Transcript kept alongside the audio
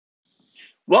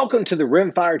Welcome to the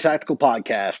Rimfire Tactical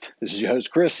Podcast. This is your host,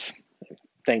 Chris.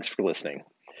 Thanks for listening.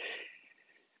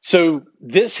 So,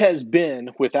 this has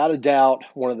been, without a doubt,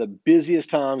 one of the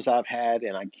busiest times I've had,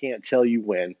 and I can't tell you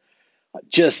when.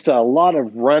 Just a lot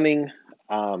of running,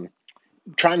 um,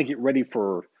 trying to get ready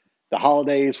for the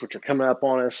holidays, which are coming up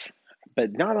on us.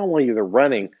 But not only the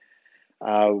running,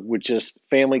 with just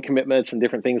family commitments and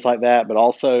different things like that, but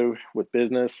also with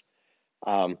business.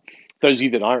 Um, those of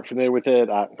you that aren't familiar with it,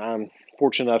 I'm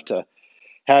fortunate enough to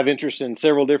have interest in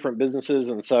several different businesses,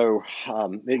 and so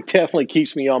it definitely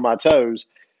keeps me on my toes.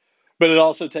 But it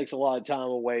also takes a lot of time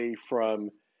away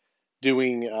from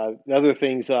doing other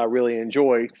things that I really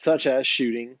enjoy, such as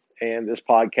shooting and this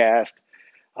podcast,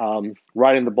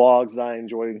 writing the blogs that I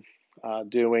enjoy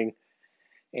doing,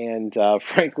 and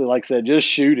frankly, like I said, just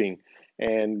shooting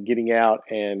and getting out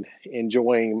and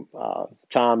enjoying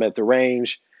time at the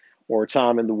range or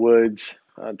time in the woods,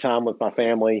 time with my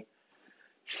family.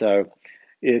 So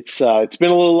it's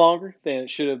been a little longer than it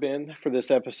should have been for this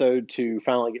episode to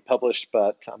finally get published,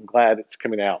 but I'm glad it's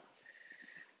coming out.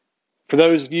 For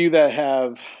those of you that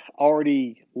have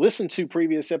already listened to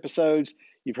previous episodes,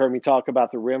 you've heard me talk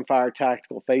about the Rimfire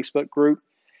Tactical Facebook group.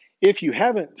 If you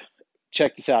haven't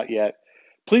checked this out yet,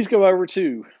 please go over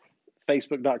to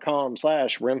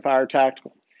facebook.com/Rimfire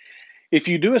Tactical. If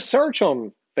you do a search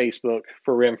on Facebook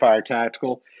for Rimfire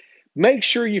Tactical, make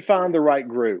sure you find the right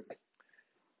group.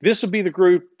 This would be the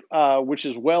group which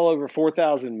is well over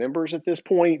 4,000 members at this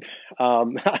point.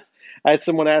 I had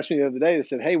someone ask me the other day, they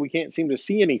said, hey, we can't seem to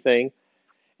see anything.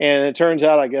 And it turns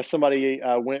out, I guess somebody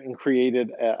went and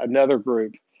created another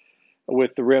group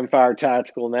with the Rimfire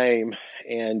Tactical name,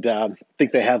 and I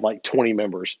think they had like 20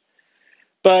 members.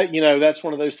 But, that's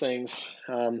one of those things.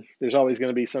 There's always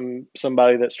going to be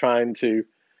somebody that's trying to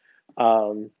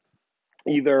um,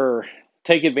 either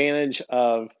take advantage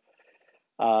of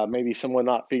maybe someone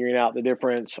not figuring out the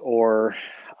difference or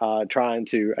trying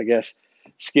to, I guess,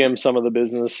 skim some of the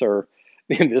business, or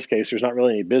in this case, there's not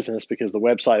really any business because the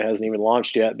website hasn't even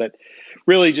launched yet, but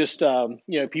really just,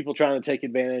 people trying to take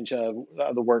advantage of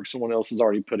the work someone else has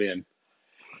already put in.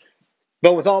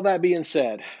 But with all that being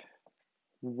said,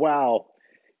 wow,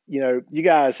 you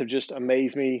guys have just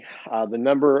amazed me. The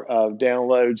number of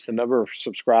downloads, the number of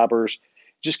subscribers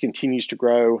just continues to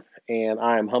grow, and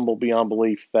I am humbled beyond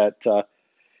belief that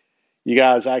you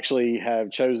guys actually have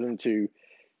chosen to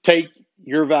take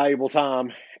your valuable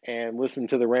time and listen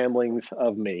to the ramblings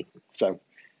of me. So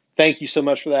thank you so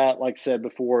much for that. Like I said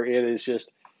before,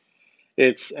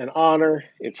 it's an honor,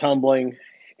 it's humbling,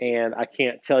 and I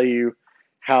can't tell you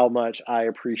how much I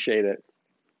appreciate it.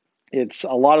 It's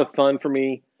a lot of fun for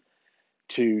me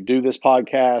to do this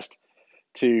podcast,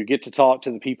 to get to talk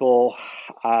to the people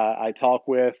I talk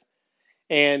with,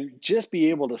 and just be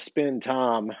able to spend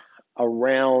time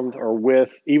around or with,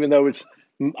 even though it's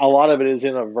a lot of it is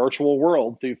in a virtual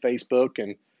world through Facebook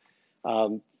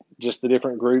and just the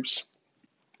different groups.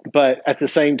 But at the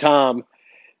same time,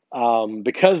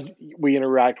 because we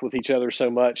interact with each other so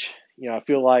much, I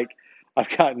feel like I've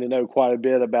gotten to know quite a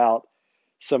bit about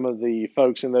some of the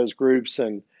folks in those groups.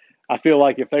 And I feel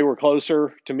like if they were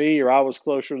closer to me or I was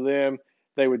closer to them,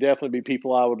 they would definitely be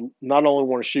people I would not only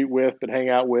want to shoot with, but hang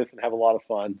out with and have a lot of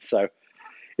fun. So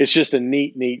it's just a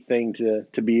neat thing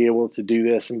to be able to do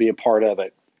this and be a part of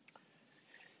it.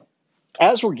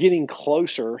 As we're getting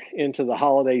closer into the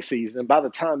holiday season, and by the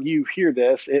time you hear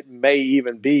this, it may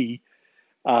even be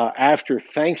after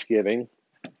Thanksgiving.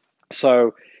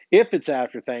 So if it's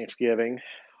after Thanksgiving,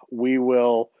 we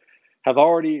will have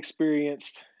already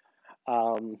experienced,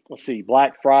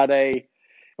 Black Friday.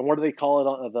 And what do they call it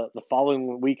on the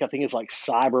following week? I think it's like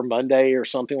Cyber Monday or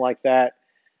something like that.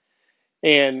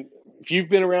 And if you've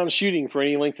been around shooting for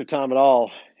any length of time at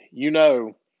all, you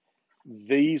know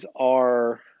these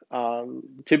are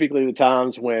typically the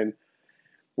times when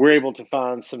we're able to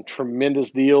find some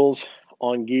tremendous deals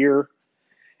on gear.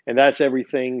 And that's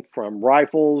everything from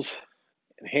rifles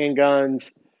and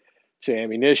handguns to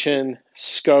ammunition,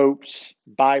 scopes,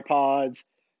 bipods,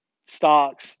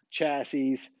 stocks,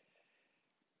 chassis.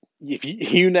 If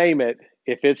you name it,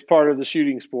 if it's part of the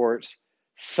shooting sports,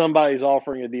 somebody's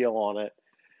offering a deal on it.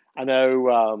 I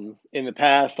know in the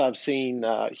past I've seen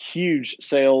huge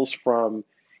sales from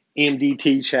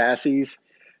MDT chassis,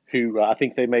 who I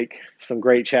think they make some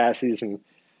great chassis. And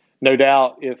no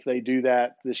doubt if they do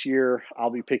that this year, I'll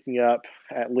be picking up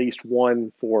at least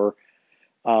one for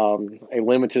a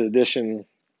limited edition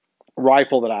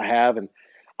rifle that I have. And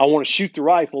I want to shoot the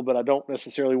rifle, but I don't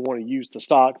necessarily want to use the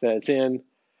stock that it's in.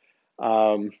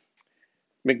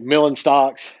 McMillan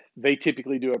stocks, they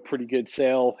typically do a pretty good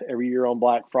sale every year on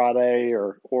Black Friday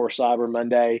or Cyber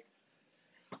Monday.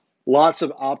 Lots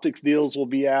of optics deals will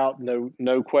be out,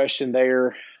 no question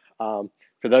there.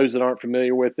 For those that aren't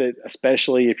familiar with it,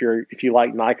 especially if you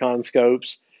like Nikon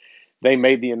scopes, they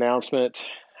made the announcement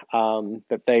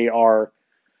that they are,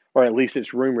 or at least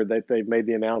it's rumored that they've made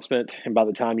the announcement. And by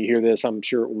the time you hear this, I'm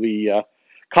sure it will be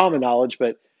common knowledge,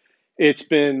 but it's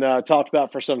been talked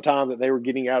about for some time that they were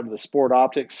getting out of the sport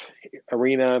optics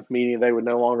arena, meaning they would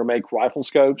no longer make rifle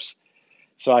scopes.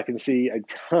 So I can see a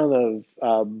ton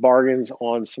of bargains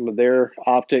on some of their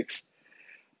optics.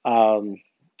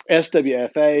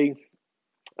 SWFA,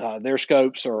 their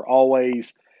scopes are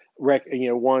always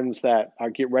ones that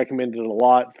get recommended a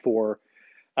lot for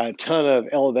a ton of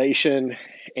elevation,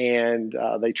 and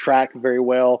they track very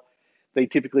well. They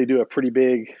typically do a pretty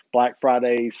big Black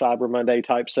Friday, Cyber Monday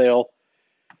type sale.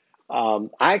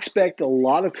 I expect a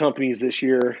lot of companies this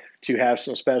year to have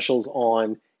some specials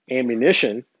on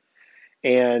ammunition.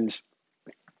 And,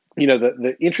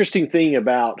 the interesting thing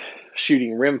about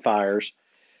shooting rimfires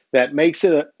that makes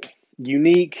it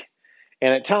unique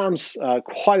and at times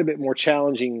quite a bit more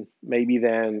challenging maybe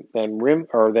than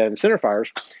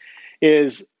centerfires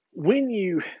is when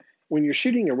you're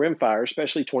shooting a rimfire,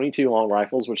 especially 22 long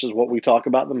rifles, which is what we talk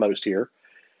about the most here.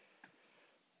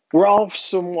 We're all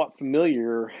somewhat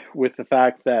familiar with the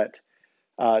fact that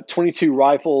 22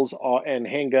 rifles and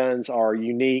handguns are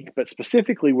unique, but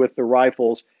specifically with the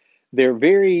rifles, they're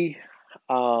very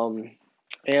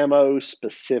ammo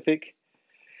specific.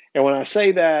 And when I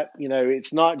say that,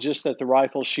 it's not just that the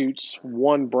rifle shoots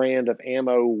one brand of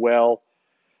ammo well,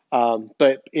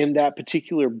 but in that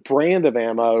particular brand of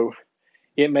ammo,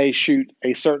 it may shoot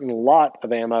a certain lot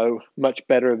of ammo much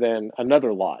better than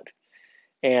another lot.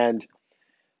 And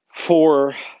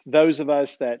for those of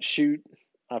us that shoot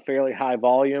a fairly high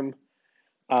volume,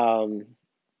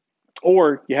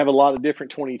 or you have a lot of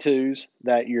different 22s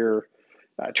that you're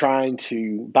trying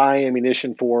to buy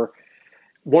ammunition for,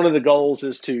 one of the goals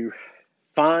is to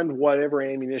find whatever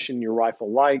ammunition your rifle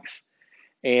likes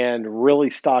and really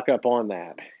stock up on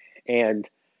that. And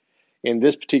in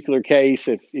this particular case,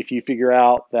 if you figure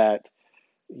out that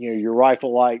your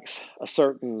rifle likes a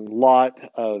certain lot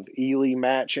of Eley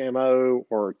match ammo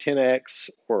or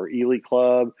 10X or Eley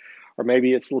Club, or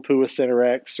maybe it's Lapua Center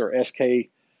X or SK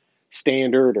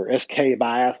Standard or SK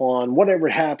Biathlon, whatever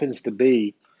it happens to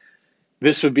be,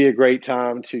 this would be a great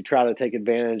time to try to take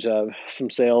advantage of some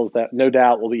sales that no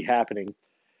doubt will be happening.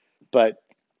 But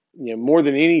more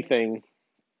than anything,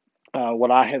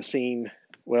 what I have seen,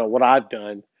 what I've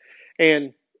done,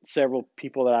 and several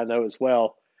people that I know as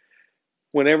well,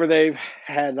 whenever they've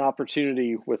had an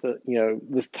opportunity with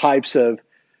the types of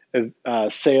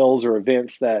sales or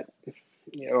events that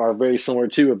are very similar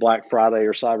to a Black Friday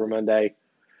or Cyber Monday,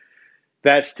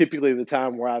 that's typically the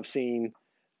time where I've seen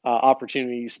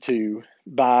opportunities to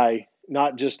buy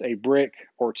not just a brick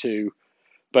or two,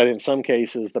 but in some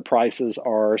cases the prices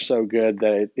are so good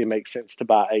that it makes sense to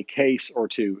buy a case or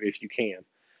two if you can.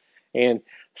 And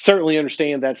certainly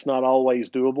understand that's not always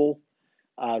doable.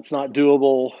 It's not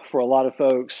doable for a lot of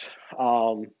folks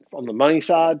on the money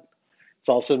side. It's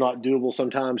also not doable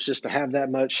sometimes just to have that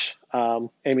much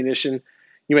ammunition.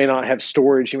 You may not have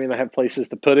storage. You may not have places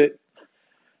to put it.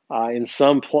 In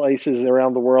some places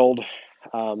around the world,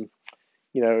 from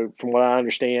what I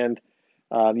understand,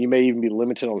 you may even be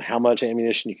limited on how much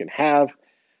ammunition you can have.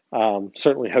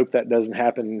 Certainly hope that doesn't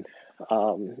happen,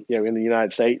 in the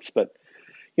United States. But,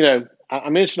 I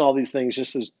mention all these things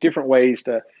just as different ways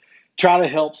to try to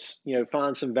help,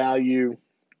 find some value,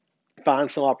 find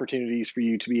some opportunities for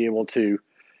you to be able to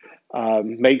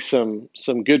make some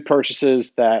good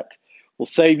purchases that will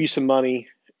save you some money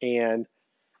and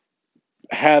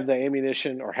have the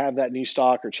ammunition or have that new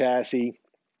stock or chassis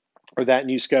or that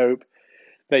new scope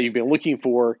that you've been looking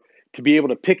for to be able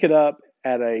to pick it up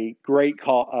at a great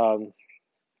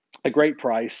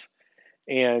price,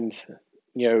 and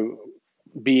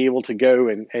be able to go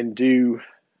and do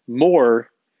more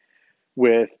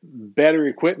with better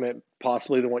equipment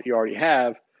possibly than what you already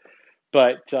have.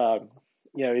 But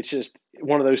it's just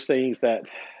one of those things that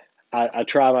I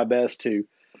try my best to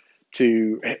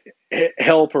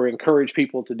help or encourage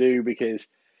people to do, because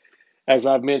as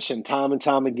I've mentioned time and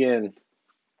time again,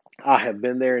 I have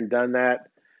been there and done that.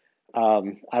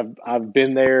 I've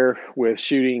been there with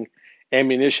shooting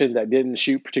ammunition that didn't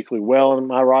shoot particularly well in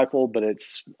my rifle, but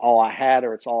it's all I had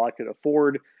or it's all I could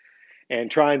afford, and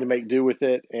trying to make do with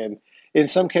it. And in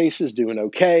some cases doing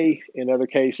okay. In other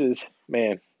cases,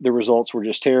 man, the results were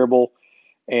just terrible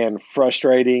and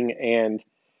frustrating. And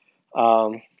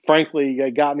frankly,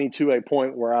 it got me to a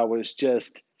point where I was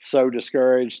just so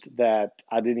discouraged that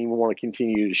I didn't even want to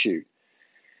continue to shoot.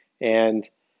 And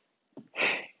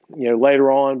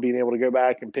later on being able to go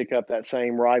back and pick up that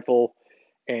same rifle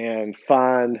and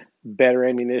find better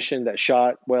ammunition that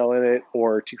shot well in it,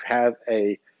 or to have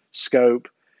a scope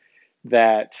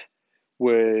that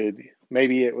would,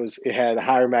 maybe it had a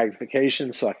higher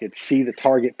magnification so I could see the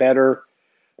target better.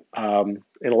 In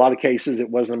a lot of cases, it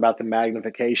wasn't about the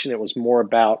magnification. It was more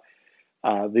about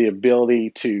the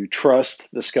ability to trust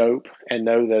the scope and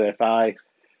know that if I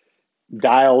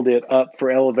dialed it up for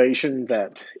elevation,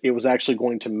 that it was actually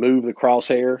going to move the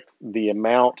crosshair the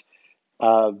amount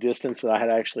of distance that I had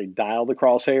actually dialed the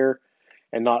crosshair,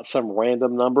 and not some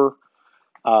random number.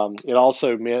 It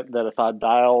also meant that if I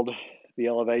dialed the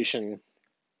elevation,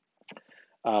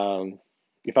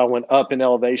 if I went up in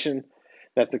elevation,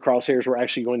 that the crosshairs were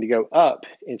actually going to go up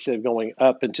instead of going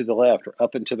up and to the left or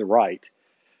up and to the right.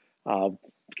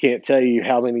 Can't tell you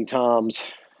how many times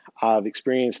I've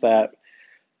experienced that.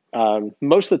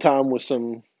 Most of the time with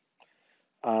some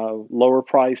lower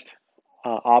priced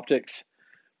optics,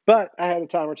 but I had a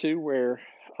time or two where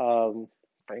I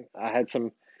had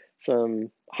some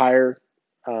higher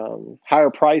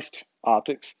priced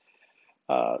optics,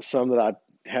 some that I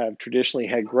have traditionally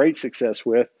had great success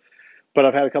with, but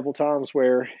I've had a couple times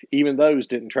where even those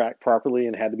didn't track properly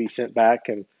and had to be sent back.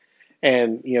 And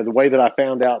the way that I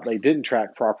found out they didn't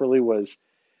track properly was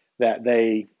that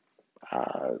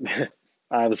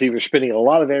I was either spending a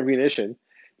lot of ammunition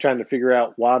trying to figure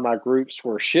out why my groups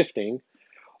were shifting,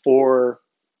 or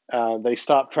they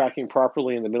stopped tracking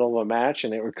properly in the middle of a match,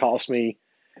 and it would cost me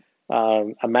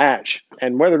a match.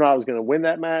 And whether or not I was going to win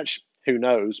that match, who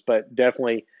knows? But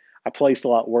definitely, I placed a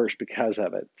lot worse because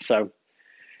of it. So,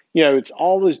 it's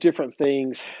all those different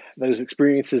things, those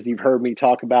experiences you've heard me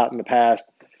talk about in the past.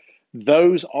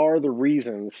 Those are the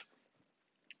reasons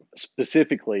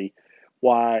specifically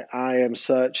why I am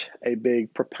such a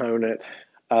big proponent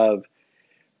of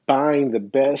buying the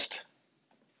best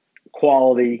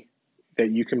quality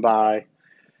that you can buy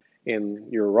in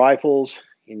your rifles,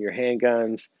 in your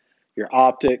handguns, your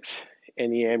optics,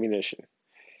 and the ammunition.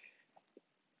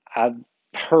 I've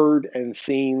heard and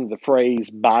seen the phrase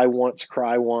buy once,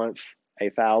 cry once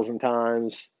 1,000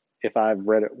 times if I've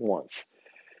read it once,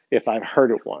 if I've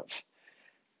heard it once.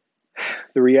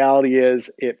 The reality is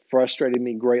it frustrated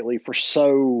me greatly for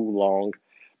so long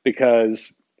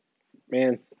because,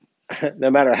 man, no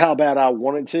matter how bad I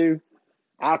wanted to,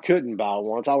 I couldn't buy it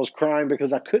once. I was crying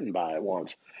because I couldn't buy it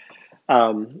once.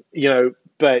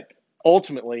 But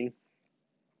ultimately,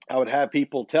 I would have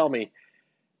people tell me,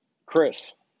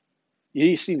 Chris,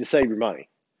 you just need to save your money.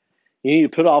 You need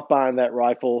to put off buying that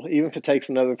rifle, even if it takes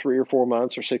another 3 or 4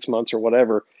 months or 6 months or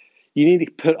whatever. You need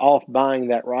to put off buying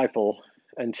that rifle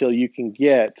until you can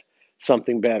get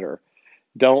something better.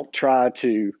 Don't try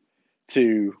to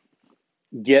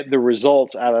get the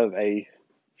results out of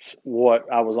what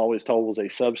I was always told was a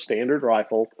substandard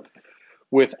rifle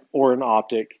or an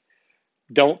optic.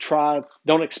 Don't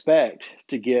expect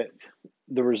to get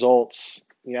the results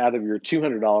out of your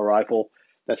 $200 rifle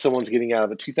that someone's getting out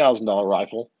of a $2,000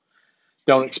 rifle.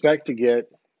 Don't expect to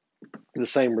get the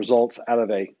same results out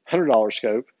of a $100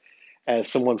 scope as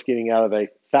someone's getting out of a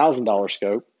 $1,000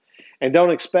 scope. And don't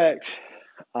expect,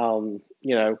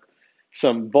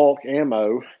 some bulk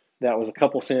ammo that was a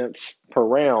couple cents per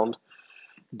round.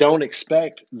 Don't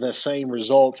expect the same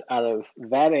results out of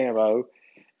that ammo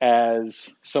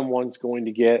as someone's going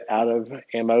to get out of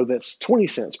ammo that's 20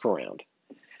 cents per round.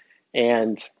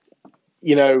 And,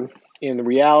 in the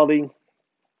reality,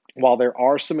 while there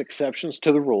are some exceptions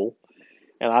to the rule,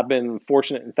 and I've been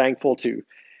fortunate and thankful to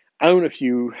own a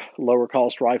few lower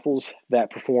cost rifles that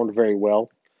performed very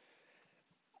well,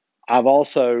 I've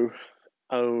also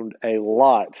owned a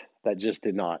lot that just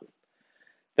did not.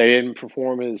 They didn't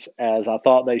perform as I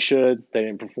thought they should. They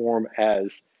didn't perform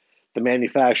as the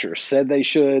manufacturer said they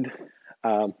should.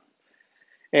 And,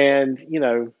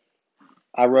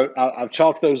 I've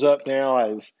chalked those up now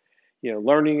as,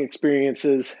 learning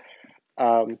experiences.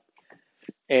 And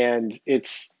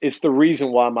it's the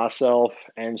reason why myself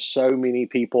and so many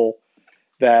people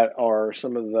that are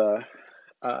some of the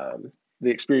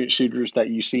experienced shooters that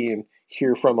you see and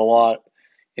hear from a lot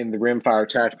in the Rimfire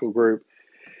Tactical Group,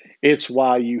 it's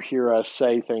why you hear us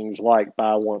say things like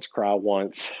buy once, cry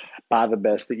once, buy the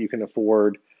best that you can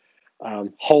afford,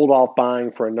 hold off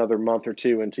buying for another month or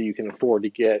two until you can afford to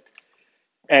get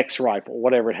X rifle,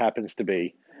 whatever it happens to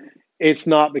be. It's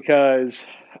not because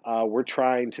we're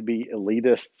trying to be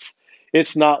elitists.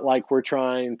 It's not like we're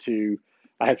trying to.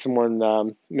 I had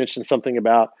someone mention something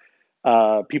about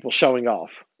people showing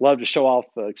off. Love to show off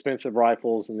the expensive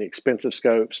rifles and the expensive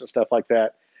scopes and stuff like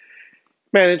that.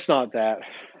 Man, it's not that.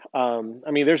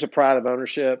 There's a pride of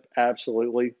ownership.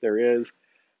 Absolutely, there is.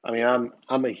 I mean,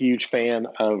 I'm a huge fan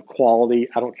of quality.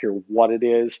 I don't care what it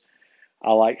is.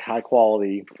 I like high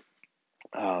quality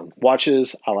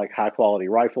watches. I like high quality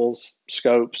rifles,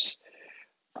 scopes,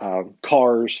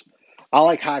 cars. I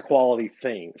like high quality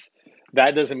things.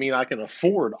 That doesn't mean I can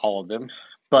afford all of them,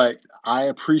 but I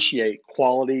appreciate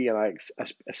quality, and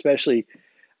especially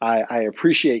I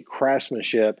appreciate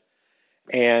craftsmanship,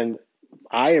 and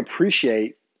I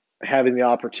appreciate having the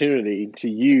opportunity to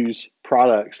use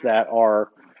products that are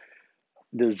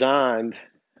designed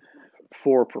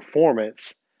for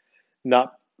performance,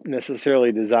 not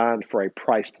necessarily designed for a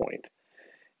price point.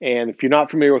 And if you're not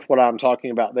familiar with what I'm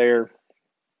talking about there,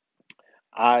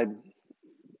 I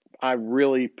I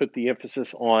really put the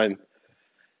emphasis on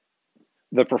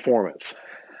the performance.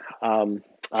 Um,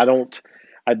 I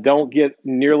don't get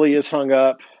nearly as hung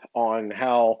up on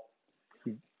how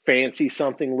fancy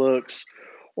something looks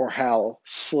or how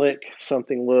slick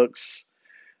something looks.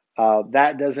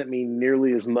 That doesn't mean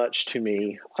nearly as much to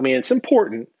me. I mean, it's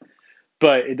important,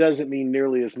 but it doesn't mean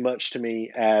nearly as much to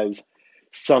me as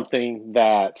something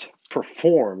that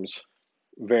performs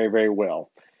very, very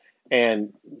well.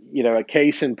 And, a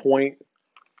case in point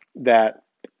that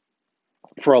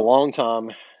for a long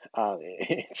time,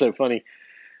 it's so funny.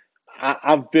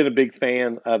 I've been a big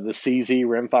fan of the CZ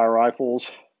rimfire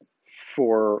rifles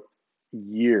for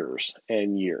years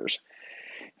and years.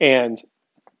 And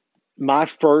my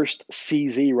first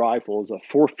CZ rifle is a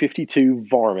 452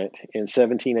 Varmint in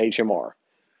 17 HMR.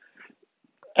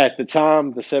 At the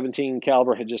time, the 17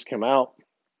 caliber had just come out.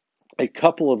 A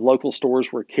couple of local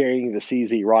stores were carrying the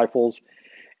CZ rifles,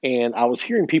 and I was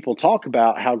hearing people talk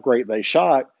about how great they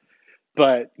shot,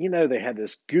 but they had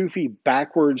this goofy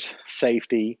backwards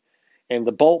safety, and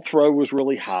the bolt throw was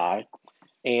really high.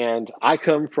 And I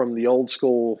come from the old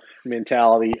school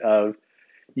mentality of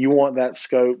you want that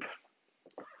scope,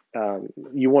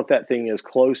 you want that thing as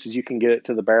close as you can get it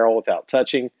to the barrel without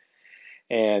touching.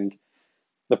 And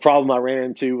the problem I ran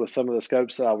into with some of the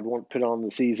scopes that I would want to put on the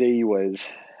CZ was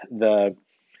the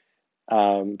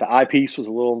eyepiece was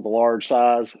a little on the large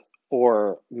size,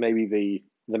 or maybe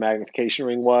the magnification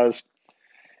ring was,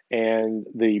 and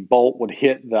the bolt would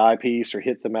hit the eyepiece or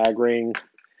hit the mag ring.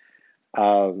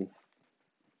 Um,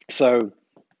 so,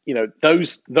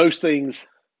 those things.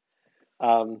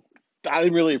 I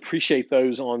didn't really appreciate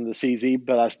those on the CZ,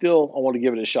 but I want to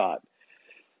give it a shot.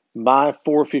 My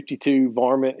 452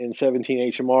 Varmint in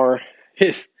 17 HMR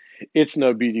it's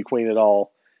no beauty queen at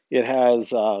all. It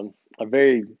has a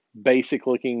very basic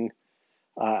looking,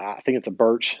 I think it's a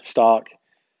birch stock.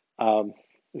 Um,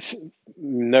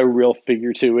 no real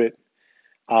figure to it.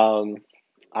 Um,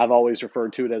 I've always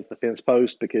referred to it as the fence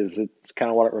post because it's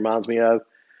kind of what it reminds me of.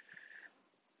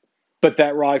 But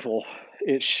that rifle,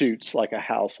 it shoots like a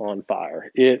house on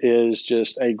fire. It is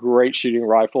just a great shooting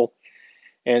rifle.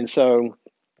 And so,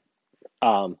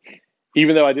 um,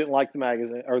 even though I didn't like the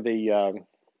magazine or I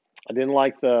didn't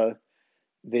like the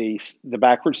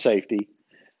backward safety,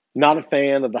 not a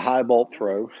fan of the high bolt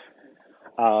throw.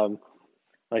 Um,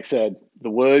 like I said, the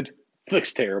wood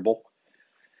looks terrible,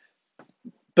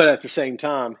 but at the same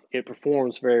time, it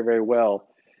performs very, very well.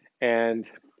 And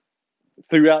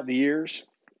throughout the years,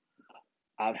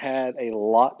 I've had a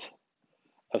lot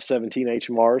of 17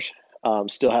 HMRs,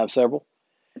 still have several,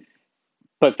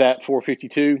 but that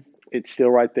 452, it's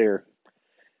still right there.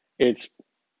 It's,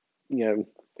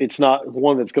 it's not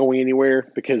one that's going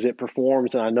anywhere because it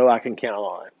performs and I know I can count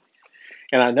on it.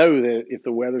 And I know that if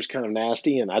the weather's kind of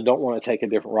nasty and I don't want to take a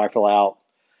different rifle out,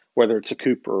 whether it's a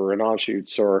Cooper or an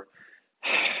Anschutz or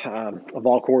a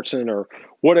Valkortsen or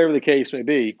whatever the case may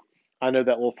be, I know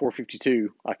that little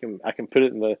 452. I can put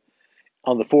it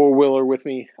on the four wheeler with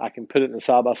me. I can put it in the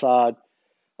side by side.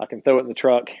 I can throw it in the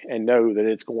truck and know that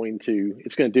it's going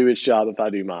to do its job if I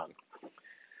do mine.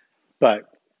 But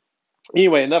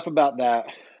anyway, enough about that.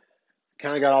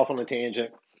 Kind of got off on a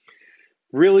tangent.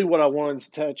 Really, what I wanted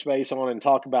to touch base on and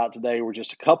talk about today were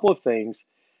just a couple of things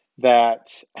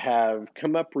that have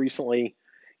come up recently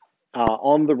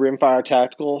on the Rimfire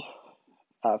Tactical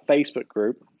Facebook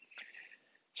group.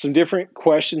 Some different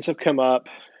questions have come up,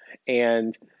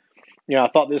 and I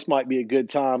thought this might be a good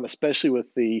time, especially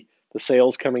with the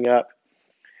sales coming up.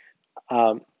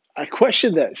 A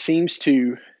question that seems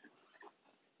to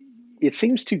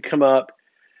come up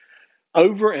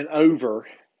over and over,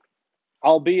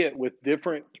 albeit with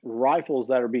different rifles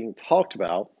that are being talked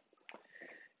about.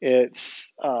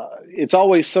 It's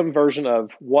always some version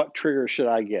of what trigger should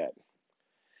I get?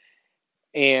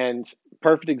 And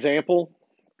perfect example,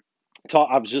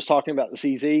 I was just talking about the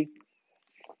CZ.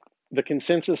 The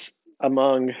consensus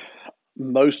among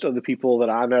most of the people that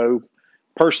I know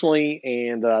personally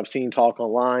and that I've seen talk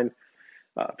online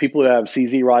People who have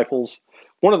CZ rifles,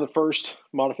 one of the first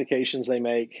modifications they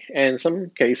make, and in some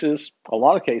cases, a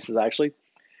lot of cases actually,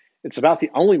 it's about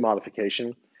the only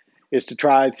modification, is to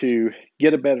try to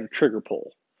get a better trigger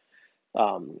pull.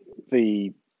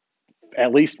 The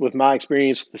At least with my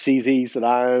experience with the CZs that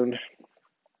I own,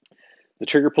 the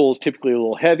trigger pull is typically a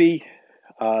little heavy.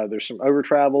 There's some over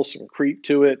travel, some creep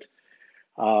to it.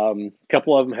 A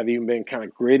couple of them have even been kind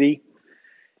of gritty.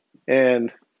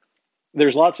 And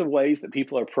there's lots of ways that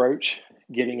people approach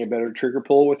getting a better trigger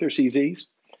pull with their CZs.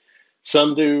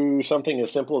 Some do something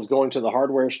as simple as going to the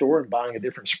hardware store and buying a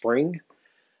different spring.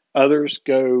 Others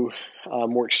go a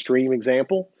more extreme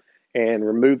example and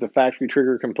remove the factory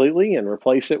trigger completely and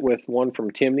replace it with one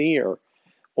from Timney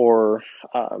or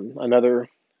another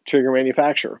trigger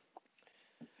manufacturer.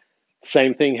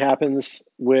 Same thing happens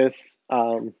with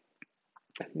some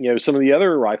of the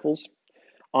other rifles.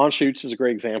 Anschutz is a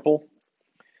great example.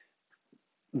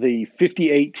 The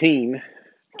 5018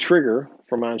 trigger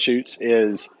from Anschutz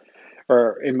is,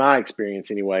 or in my experience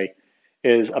anyway,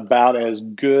 is about as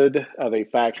good of a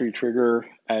factory trigger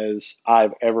as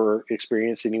I've ever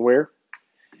experienced anywhere.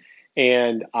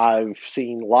 And I've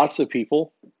seen lots of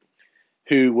people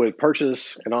who would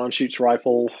purchase an Anschutz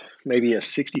rifle, maybe a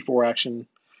 64 action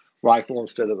rifle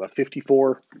instead of a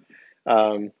 54.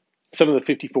 Some of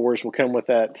the 54s will come with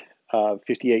that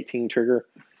 5018 trigger.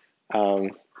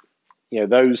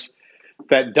 Those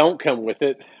that don't come with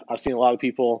it, I've seen a lot of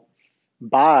people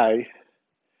buy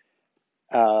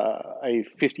a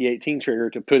 5018 trigger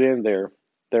to put in their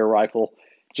rifle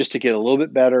just to get a little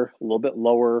bit better, a little bit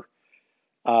lower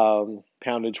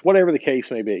poundage, whatever the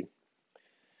case may be.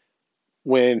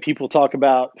 When people talk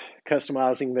about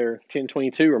customizing their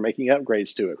 1022 or making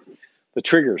upgrades to it, the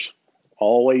triggers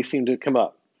always seem to come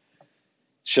up.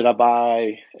 Should I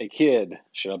buy a Kid?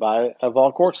 Should I buy a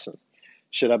Volquartsen?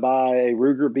 Should I buy a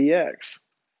Ruger BX?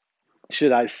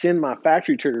 Should I send my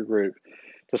factory trigger group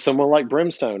to someone like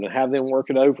Brimstone and have them work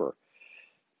it over?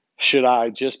 Should I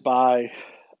just buy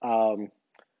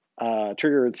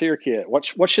trigger and sear kit?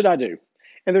 What should I do?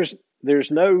 And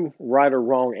there's no right or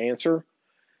wrong answer.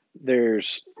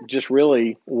 There's just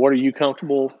really, what are you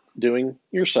comfortable doing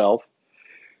yourself?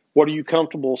 What are you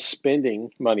comfortable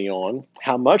spending money on?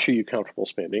 How much are you comfortable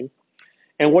spending?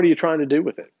 And what are you trying to do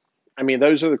with it? I mean,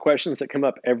 those are the questions that come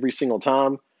up every single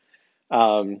time.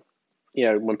 When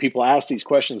people ask these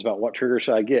questions about what trigger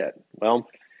should I get? Well,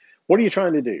 what are you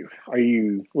trying to do? Are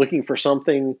you looking for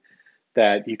something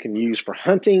that you can use for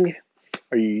hunting?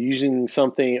 Are you using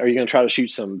something? Are you going to try to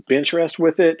shoot some bench rest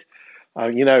with it?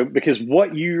 Because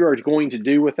what you are going to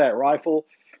do with that rifle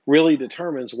really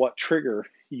determines what trigger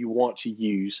you want to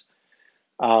use.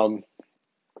 Outside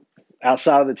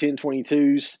of the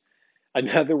 1022s,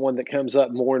 another one that comes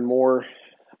up more and more,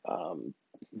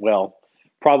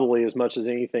 probably as much as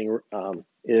anything,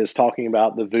 is talking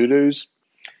about the Voodoos.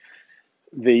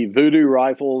 The Voodoo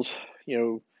rifles,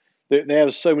 they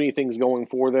have so many things going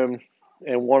for them,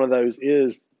 and one of those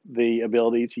is the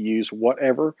ability to use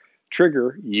whatever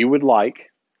trigger you would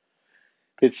like.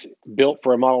 It's built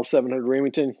for a Model 700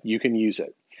 Remington, you can use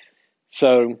it.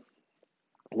 So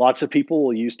lots of people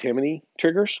will use Timney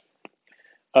triggers.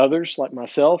 Others, like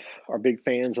myself, are big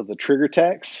fans of the Trigger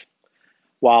Tex,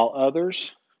 while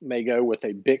others may go with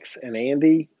a Bix and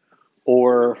Andy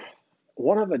or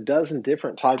one of a dozen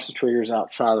different types of triggers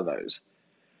outside of those.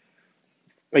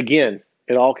 Again,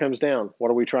 it all comes down.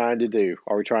 What are we trying to do?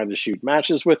 Are we trying to shoot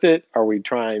matches with it? Are we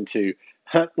trying to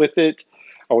hunt with it?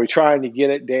 Are we trying to get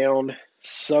it down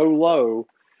so low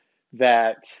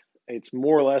that it's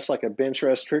more or less like a bench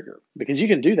rest trigger? Because you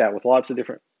can do that with lots of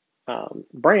different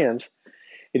brands.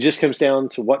 It just comes down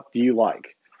to, what do you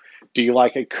like? Do you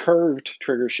like a curved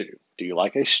trigger shoe? Do you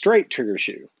like a straight trigger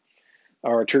shoe?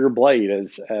 Or a trigger blade,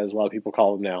 as a lot of people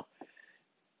call them now.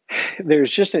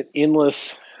 There's just an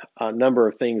endless number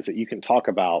of things that you can talk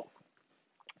about.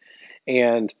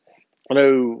 And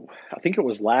I think it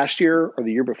was last year or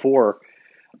the year before,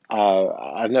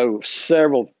 I know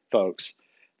several folks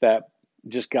that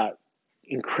just got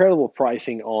incredible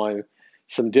pricing on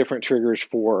some different triggers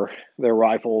for their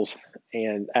rifles,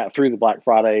 and through the Black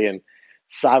Friday and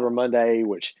Cyber Monday,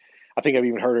 which I think I've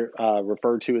even heard it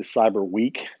referred to as Cyber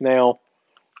Week now.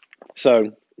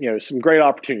 So, some great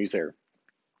opportunities there.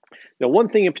 Now, one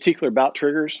thing in particular about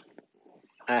triggers,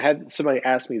 I had somebody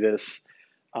ask me this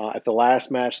at the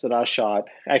last match that I shot.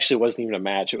 Actually, it wasn't even a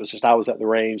match. It was just I was at the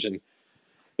range, and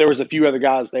there was a few other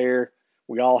guys there.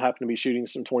 We all happened to be shooting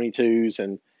some 22s,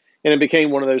 and it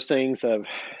became one of those things of,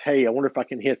 hey, I wonder if I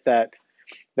can hit that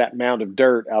mound of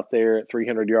dirt out there at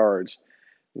 300 yards.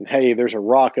 And hey, there's a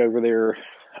rock over there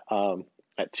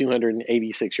at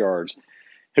 286 yards.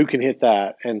 who can hit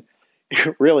that? And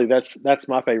really, that's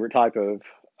my favorite type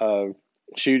of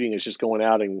shooting, is just going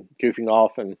out and goofing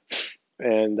off and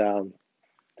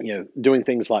doing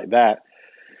things like that.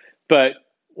 But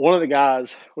one of the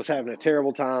guys was having a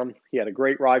terrible time. He had a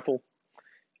great rifle,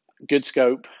 good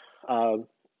scope, uh,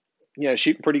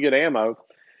 shooting pretty good ammo,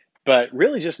 but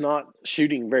really just not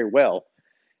shooting very well.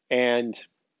 And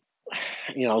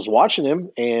I was watching him,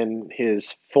 and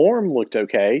his form looked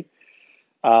okay.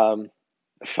 Um,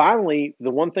 Finally, the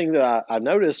one thing that I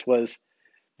noticed was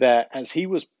that as he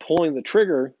was pulling the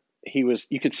trigger,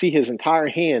 you could see his entire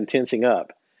hand tensing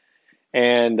up.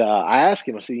 And I asked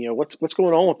him, I said, what's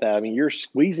going on with that? I mean, you're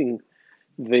squeezing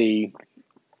the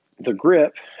the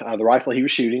grip. The rifle he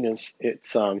was shooting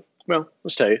well,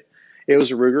 let's tell you, it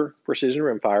was a Ruger Precision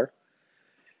Rimfire,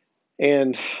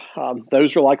 and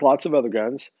those are like lots of other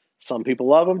guns. Some people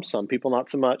love them, some people not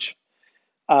so much.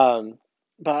 Um,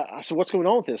 but I said, what's going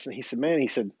on with this? And he said, man,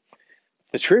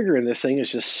 the trigger in this thing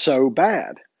is just so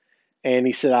bad. And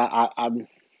he said, I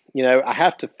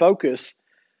have to focus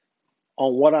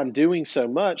on what I'm doing so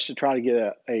much to try to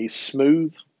get a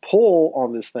smooth pull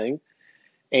on this thing.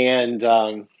 And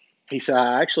he said,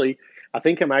 I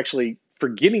think I'm actually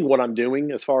forgetting what I'm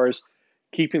doing as far as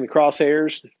keeping the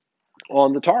crosshairs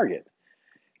on the target.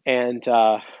 And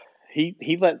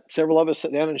he let several of us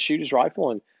sit down and shoot his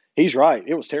rifle, and he's right.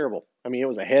 It was terrible. I mean, it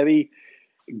was a heavy,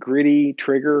 gritty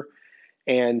trigger,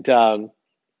 and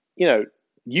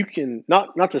you can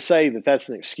not to say that that's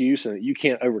an excuse and that you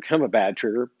can't overcome a bad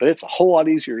trigger, but it's a whole lot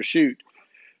easier to shoot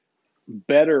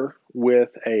better with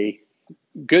a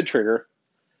good trigger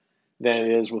than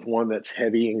it is with one that's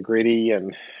heavy and gritty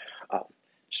and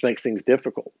just makes things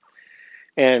difficult.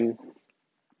 And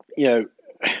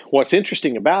what's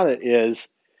interesting about it is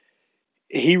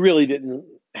he really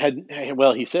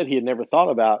he said he had never thought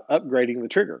about upgrading the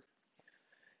trigger.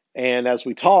 And as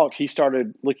we talked, he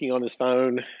started looking on his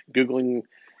phone, Googling,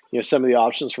 some of the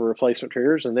options for replacement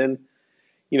triggers, and then,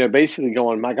 basically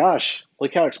going, my gosh,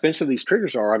 look how expensive these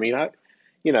triggers are. I mean, I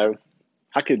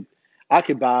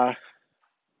could buy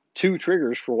two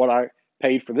triggers for what I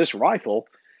paid for this rifle.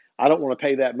 I don't want to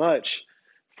pay that much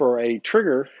for a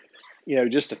trigger,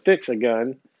 just to fix a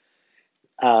gun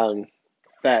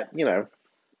that,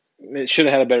 it should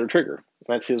have had a better trigger.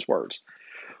 That's his words.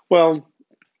 Well,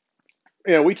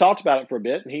 we talked about it for a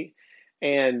bit,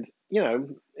 and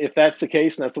if that's the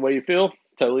case and that's the way you feel,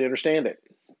 totally understand it.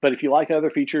 But if you like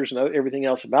other features and everything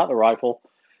else about the rifle,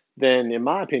 then in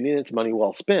my opinion, it's money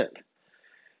well spent.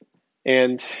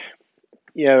 And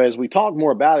as we talked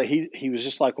more about it, he was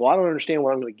just like, well, I don't understand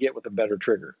what I'm going to get with a better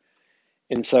trigger.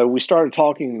 And so we started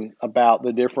talking about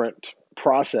the different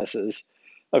processes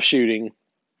of shooting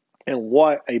and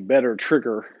what a better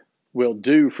trigger will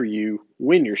do for you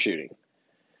when you're shooting.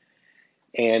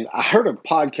 And I heard a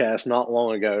podcast not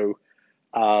long ago.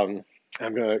 I'm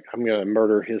gonna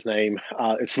murder his name.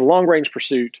 It's the Long Range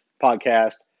Pursuit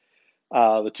podcast.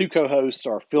 The two co-hosts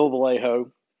are Phil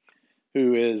Vallejo,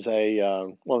 who is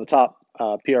one of the top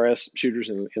PRS shooters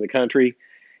in the country,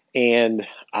 and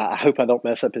I hope I don't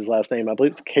mess up his last name. I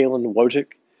believe it's Kalen Wojcik.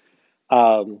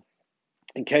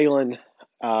 And Kalen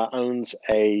owns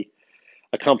a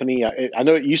company. I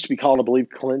know it used to be called, I believe,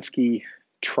 Kalinsky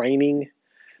Training,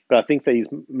 but I think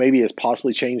that maybe has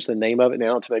possibly changed the name of it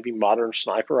now to maybe Modern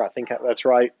Sniper. I think that's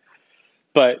right.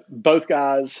 But both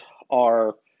guys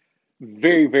are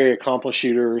very, very accomplished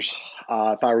shooters.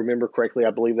 If I remember correctly,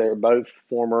 I believe they are both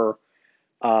former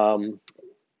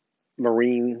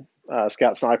Marine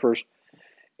scout snipers.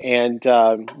 And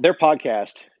their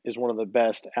podcast is one of the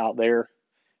best out there,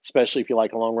 especially if you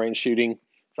like long range shooting.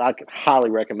 So I can highly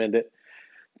recommend it.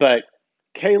 But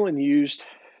Kalen used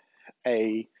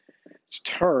a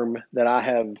term that I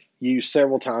have used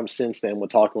several times since then when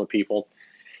talking with people,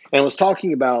 and was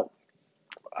talking about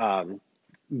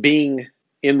being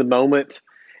in the moment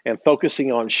and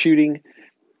focusing on shooting,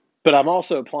 but I'm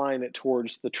also applying it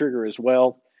towards the trigger as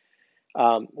well.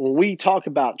 When we talk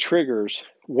about triggers,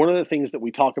 one of the things that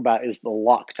we talk about is the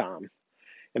lock time.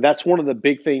 And that's one of the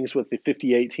big things with the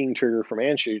 5018 trigger from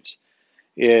Anschutz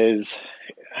is,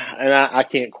 and I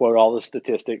can't quote all the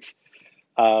statistics.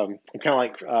 I'm kind of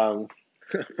like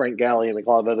Frank Galley and a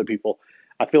lot of other people.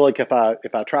 I feel like if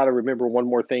I try to remember one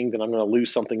more thing, then I'm going to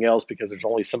lose something else because there's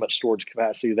only so much storage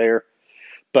capacity there.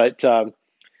 But the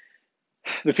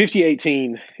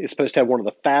 5018 is supposed to have one of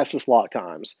the fastest lock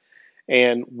times.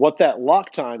 And what that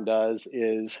lock time does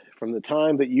is from the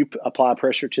time that you apply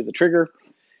pressure to the trigger,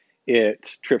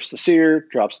 it trips the sear,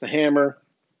 drops the hammer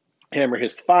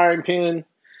hits the firing pin,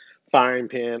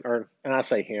 and I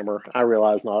say hammer. I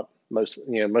realize not most of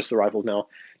the rifles now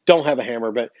don't have a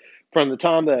hammer, but from the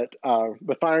time that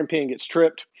the firing pin gets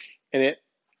tripped and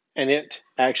it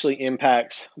actually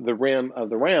impacts the rim of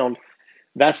the round,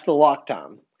 that's the lock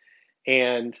time.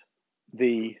 And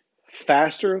the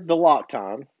faster the lock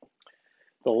time,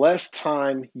 the less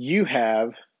time you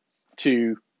have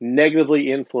to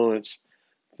negatively influence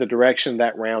the direction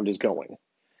that round is going.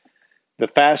 The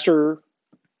faster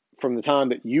from the time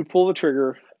that you pull the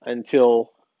trigger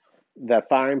until that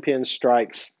firing pin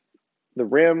strikes the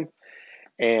rim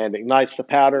and ignites the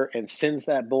powder and sends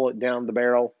that bullet down the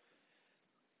barrel,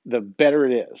 the better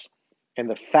it is. And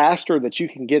the faster that you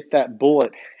can get that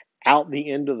bullet out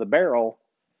the end of the barrel,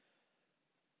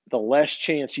 the less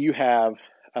chance you have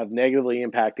of negatively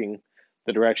impacting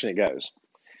the direction it goes.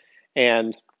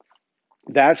 And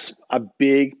that's a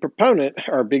big proponent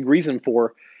or a big reason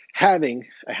for having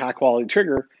a high quality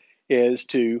trigger, is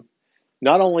to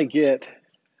not only get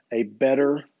a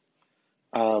better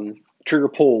trigger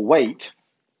pull weight,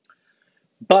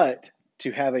 but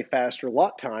to have a faster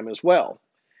lock time as well.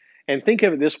 And think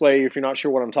of it this way, if you're not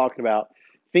sure what I'm talking about,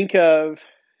 think of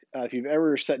if you've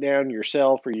ever sat down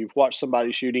yourself or you've watched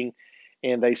somebody shooting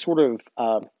and they sort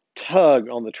of tug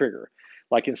on the trigger.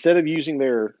 Like instead of using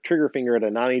their trigger finger at a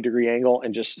 90-degree angle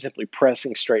and just simply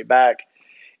pressing straight back,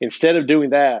 instead of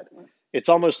doing that, it's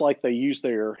almost like they use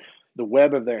the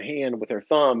web of their hand with their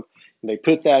thumb, and they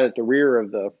put that at the rear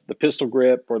of the pistol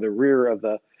grip or the rear of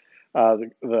the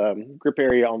grip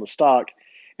area on the stock,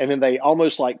 and then they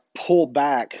almost like pull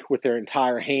back with their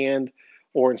entire hand,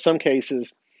 or in some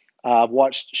cases, I've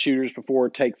watched shooters before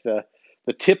take the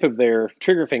tip of their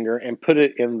trigger finger and put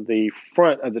it in the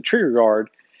front of the trigger guard,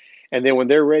 and then when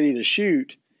they're ready to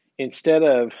shoot, instead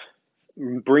of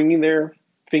bringing their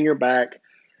finger back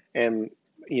and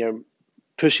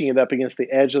pushing it up against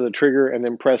the edge of the trigger and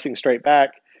then pressing straight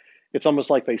back, it's almost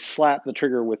like they slap the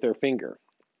trigger with their finger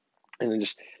and then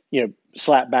just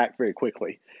slap back very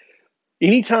quickly.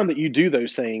 Anytime that you do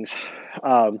those things,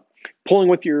 pulling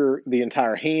with the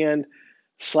entire hand,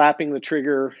 slapping the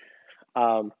trigger,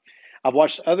 I've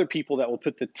watched other people that will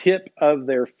put the tip of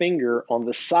their finger on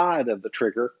the side of the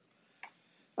trigger.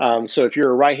 So if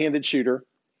you're a right-handed shooter,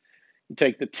 you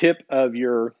take the tip of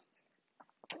your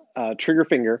trigger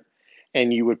finger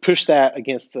and you would push that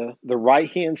against the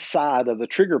right-hand side of the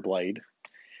trigger blade.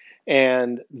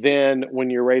 And then when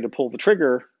you're ready to pull the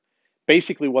trigger,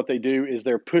 basically what they do is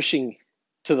they're pushing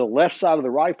to the left side of the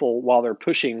rifle while they're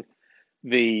pushing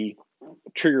the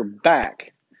trigger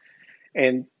back.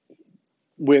 And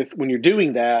when you're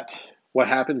doing that, what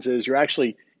happens is you're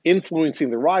actually influencing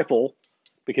the rifle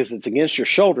because it's against your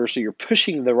shoulder. So you're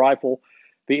pushing the rifle,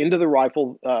 the end of the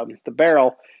rifle, the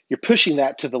barrel, you're pushing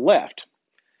that to the left.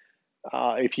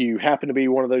 If you happen to be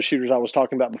one of those shooters I was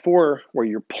talking about before, where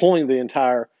you're pulling the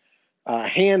entire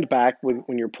hand back when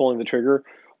you're pulling the trigger,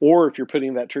 or if you're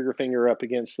putting that trigger finger up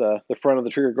against the front of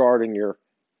the trigger guard and you're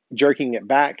jerking it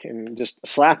back and just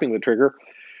slapping the trigger,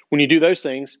 when you do those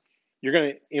things, you're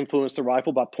going to influence the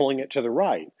rifle by pulling it to the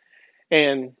right.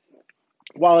 And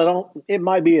while it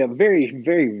might be a very,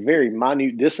 very, very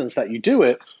minute distance that you do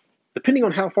it, depending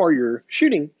on how far you're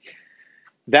shooting,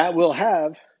 that will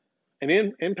have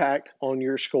an impact on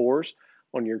your scores,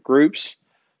 on your groups,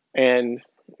 and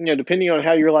depending on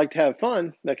how you like to have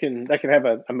fun, that can have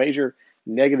a major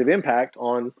negative impact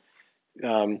on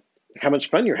how much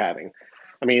fun you're having.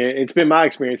 I mean, it's been my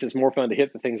experience. It's more fun to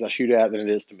hit the things I shoot at than it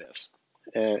is to miss,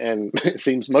 and it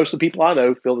seems most of the people I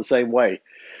know feel the same way.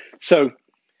 So,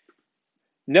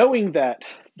 knowing that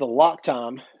the lock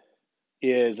time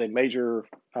is a major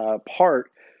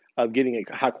part of getting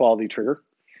a high quality trigger,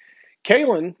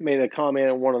 Kalen made a comment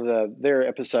in one of their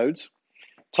episodes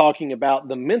talking about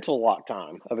the mental lock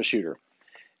time of a shooter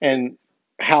and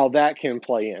how that can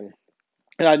play in.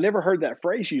 And I'd never heard that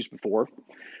phrase used before,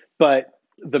 but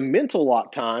the mental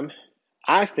lock time,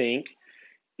 I think,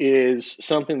 is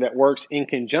something that works in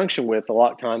conjunction with the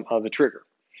lock time of a trigger.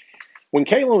 When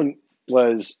Kalen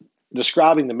was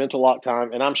describing the mental lock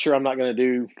time, and I'm sure I'm not going to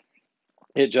do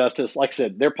it justice, like I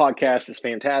said, their podcast is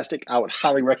fantastic. I would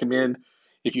highly recommend,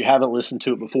 if you haven't listened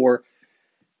to it before,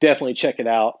 definitely check it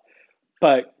out.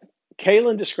 But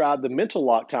Kalen described the mental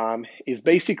lock time is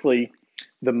basically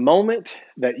the moment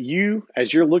that you,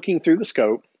 as you're looking through the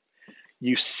scope,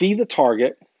 you see the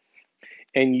target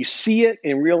and you see it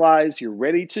and realize you're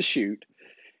ready to shoot.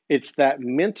 It's that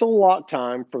mental lock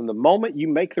time from the moment you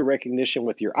make the recognition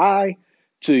with your eye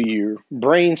to your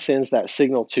brain sends that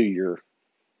signal to your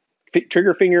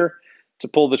trigger finger to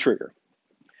pull the trigger.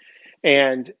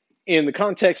 And in the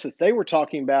context that they were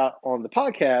talking about on the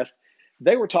podcast,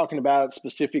 they were talking about it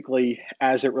specifically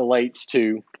as it relates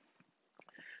to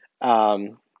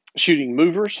shooting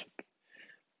movers.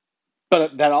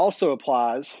 But that also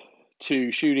applies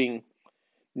to shooting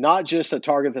not just a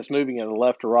target that's moving in the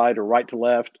left to right or right to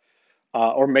left,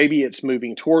 or maybe it's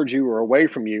moving towards you or away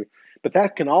from you, but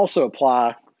that can also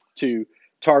apply to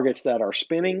targets that are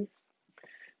spinning.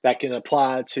 That can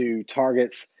apply to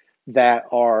targets that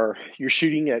are you're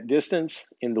shooting at distance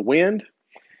in the wind.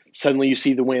 Suddenly you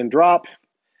see the wind drop.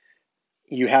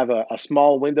 You have a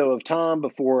small window of time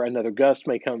before another gust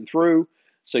may come through.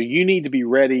 So you need to be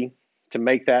ready to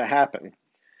make that happen.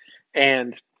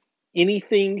 And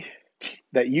anything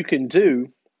that you can do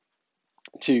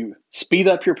to speed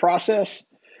up your process,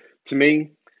 to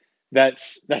me,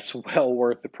 that's well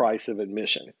worth the price of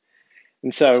admission.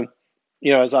 And so,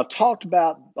 as I've talked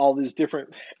about all these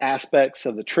different aspects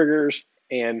of the triggers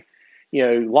and,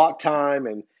 lock time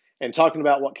and talking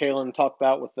about what Kaylin talked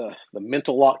about with the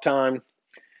mental lock time,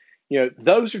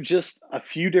 those are just a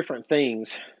few different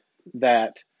things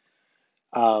that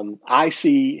I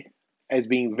see as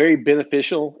being very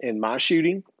beneficial in my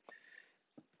shooting.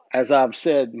 As I've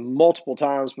said multiple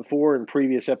times before in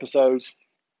previous episodes,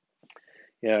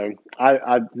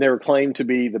 I've never claimed to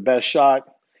be the best shot.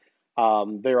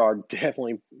 There are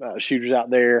definitely shooters out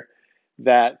there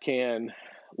that can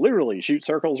literally shoot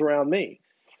circles around me.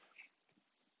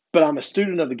 But I'm a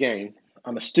student of the game.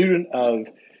 I'm a student of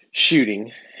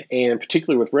shooting, and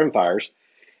particularly with rimfires.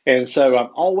 And so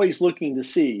I'm always looking to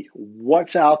see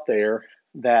what's out there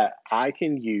that I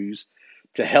can use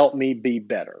to help me be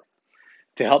better,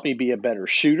 to help me be a better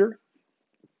shooter,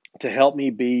 to help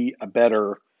me be a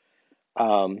better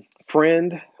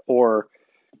friend or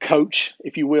coach,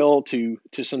 if you will, to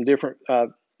some different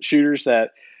shooters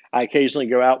that I occasionally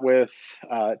go out with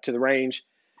to the range.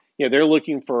 They're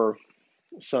looking for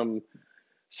some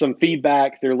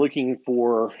feedback. They're looking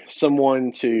for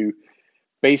someone to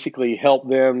basically help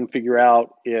them figure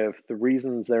out if the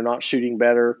reasons they're not shooting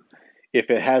better, if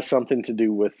it has something to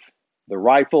do with the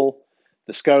rifle,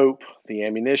 the scope, the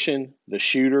ammunition, the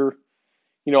shooter,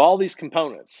 all these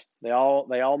components. They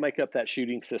all make up that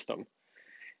shooting system.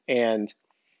 And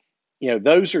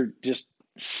those are just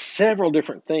several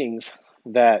different things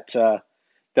that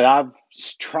that I've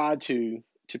tried to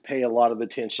pay a lot of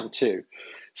attention to.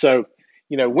 So,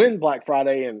 when Black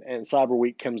Friday and Cyber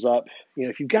Week comes up,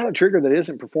 if you've got a trigger that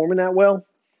isn't performing that well,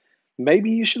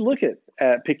 maybe you should look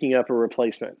at picking up a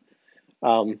replacement.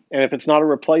 And if it's not a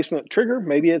replacement trigger,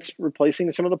 maybe it's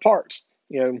replacing some of the parts.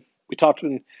 We talked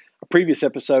in a previous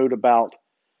episode about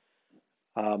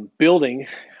building.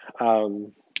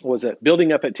 Was it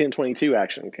building up at 1022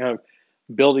 action? Kind of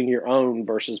building your own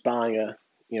versus buying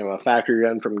a factory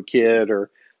gun from a kid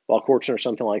or Lock Fortune or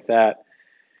something like that.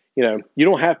 You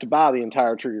don't have to buy the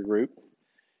entire trigger group.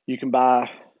 You can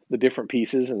buy the different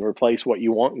pieces and replace what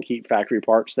you want and keep factory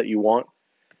parts that you want.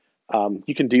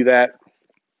 You can do that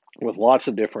with lots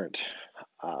of different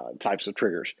types of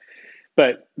triggers.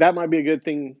 But that might be a good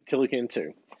thing to look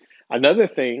into. Another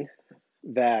thing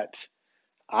that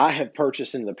I have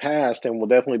purchased in the past and will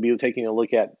definitely be taking a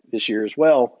look at this year as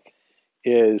well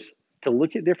is to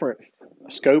look at different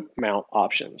scope mount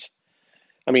options.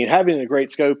 I mean, having a great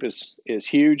scope is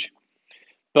huge,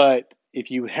 but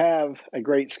if you have a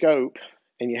great scope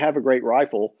and you have a great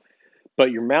rifle,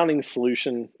 but your mounting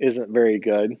solution isn't very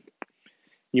good,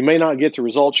 you may not get the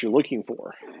results you're looking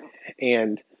for.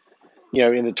 And,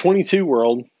 in the 22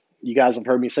 world, you guys have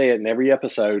heard me say it in every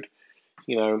episode,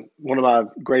 one of my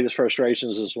greatest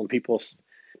frustrations is when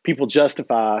people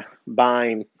justify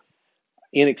buying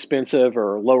inexpensive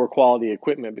or lower quality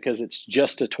equipment because it's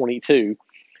just a 22,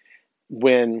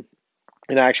 when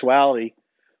in actuality,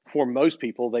 for most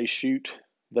people, they shoot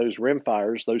those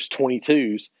rimfires, those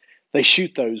 22s, they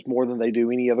shoot those more than they do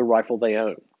any other rifle they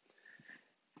own.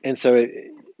 And so,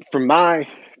 from my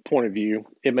point of view,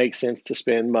 it makes sense to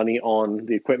spend money on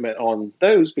the equipment on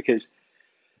those because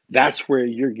that's where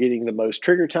you're getting the most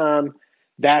trigger time.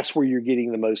 That's where you're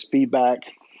getting the most feedback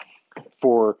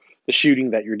for the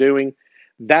shooting that you're doing.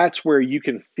 That's where you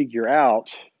can figure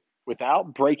out,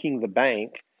 without breaking the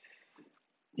bank,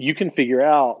 you can figure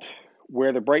out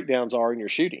where the breakdowns are in your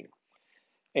shooting.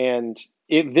 And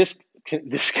this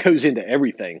goes into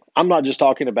everything. I'm not just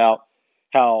talking about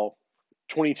how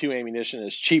 22 ammunition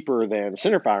is cheaper than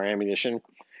centerfire ammunition.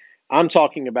 I'm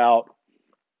talking about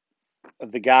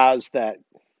the guys that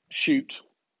shoot.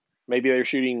 Maybe they're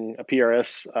shooting a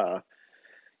PRS,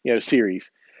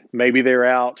 series. Maybe they're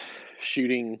out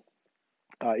shooting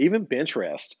even bench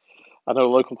rest. I know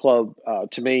a local club,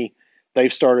 to me,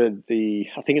 they've started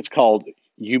I think it's called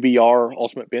UBR,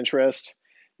 Ultimate Bench Rest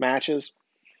matches.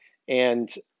 And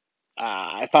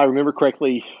if I remember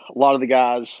correctly, a lot of the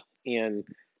guys in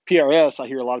PRS, I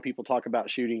hear a lot of people talk about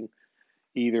shooting,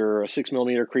 either a 6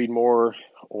 millimeter Creedmoor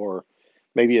or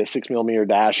maybe a 6 millimeter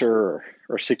Dasher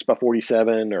or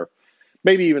 6x47 or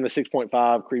maybe even a 6.5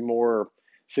 Creedmoor or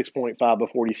 6.5 by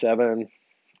 47.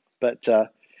 But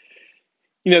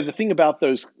the thing about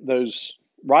those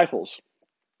rifles,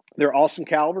 they're awesome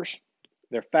calibers.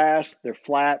 They're fast, they're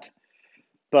flat,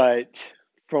 but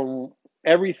from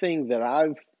everything that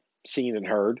I've seen and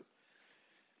heard,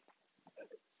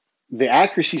 the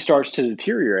accuracy starts to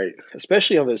deteriorate,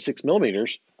 especially on those 6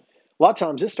 millimeters. A lot of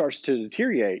times it starts to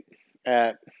deteriorate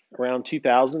at around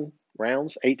 2,000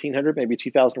 rounds, 1,800, maybe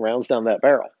 2,000 rounds down that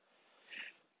barrel.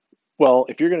 Well,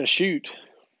 if you're going to shoot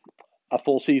a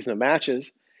full season of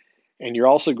matches and you're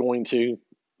also going to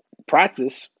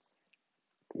practice,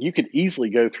 you could easily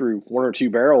go through one or two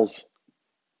barrels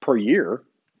per year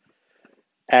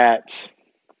at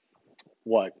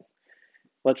what?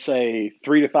 Let's say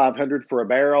 300 to 500 for a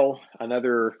barrel,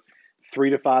 another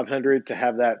 300 to 500 to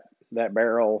have that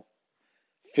barrel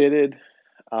fitted.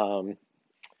 Now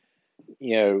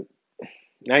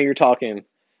you're talking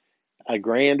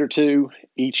 $1,000 or $2,000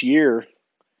 each year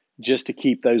just to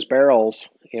keep those barrels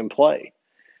in play.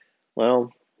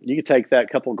 Well, you could take that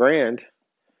couple grand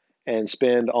and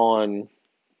spend on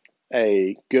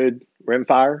a good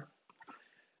rimfire,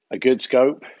 a good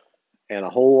scope, and a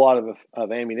whole lot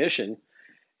of ammunition.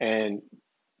 And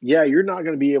yeah, you're not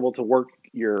going to be able to work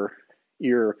your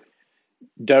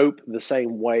dope the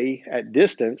same way at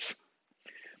distance,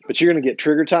 but you're going to get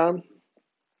trigger time.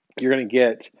 You're going to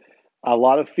get a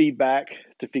lot of feedback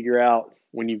to figure out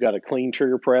when you've got a clean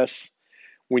trigger press,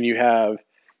 when you have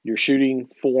your shooting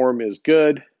form is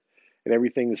good and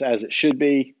everything's as it should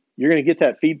be. You're going to get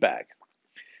that feedback.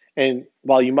 And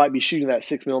while you might be shooting that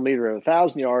 6 millimeter at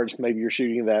 1,000 yards, maybe you're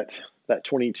shooting that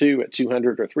 22 at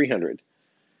 200 or 300.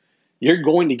 You're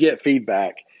going to get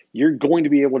feedback. You're going to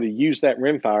be able to use that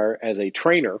rimfire as a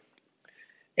trainer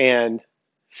and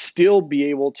still be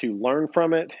able to learn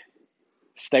from it,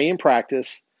 stay in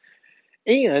practice,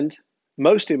 and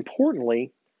most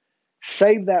importantly,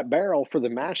 save that barrel for the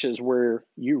matches where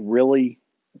you really,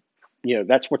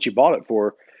 that's what you bought it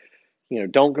for.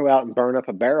 Don't go out and burn up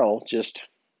a barrel just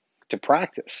to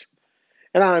practice.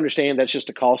 And I understand that's just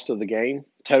a cost of the game.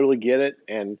 Totally get it.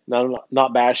 And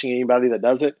not bashing anybody that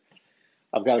does it.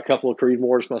 I've got a couple of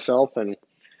Creedmoors myself, and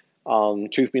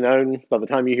truth be known, by the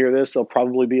time you hear this, there'll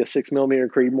probably be a 6 millimeter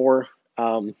Creedmoor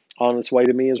on its way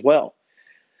to me as well.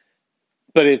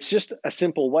 But it's just a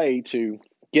simple way to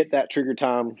get that trigger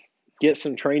time, get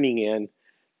some training in,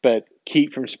 but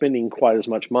keep from spending quite as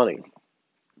much money.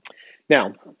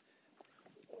 Now,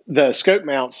 the scope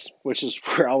mounts, which is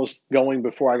where I was going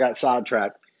before I got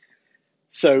sidetracked.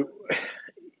 So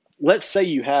let's say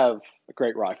you have a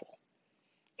great rifle,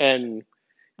 and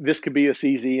this could be a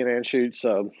CZ, an Anschutz,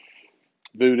 a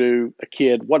Voodoo, a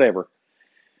Kid, whatever,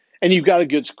 and you've got a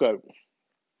good scope,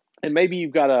 and maybe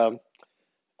you've got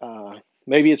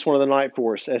maybe it's one of the Night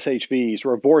Force SHVs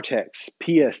or a Vortex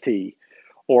PST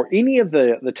or any of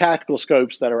the tactical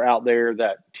scopes that are out there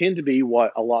that tend to be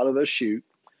what a lot of us shoot.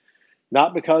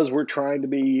 Not because we're trying to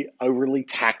be overly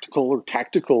tactical,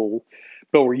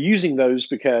 but we're using those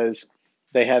because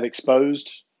they have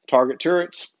exposed target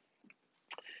turrets.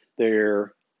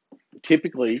 They're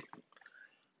typically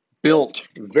built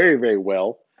very, very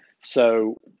well.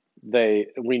 So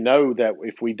we know that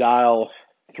if we dial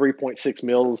 3.6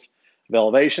 mils of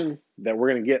elevation, that we're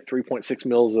going to get 3.6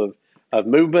 mils of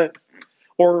movement,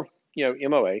 or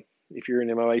MOA if you're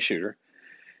an MOA shooter.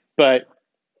 But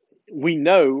we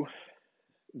know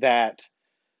that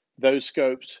those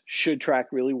scopes should track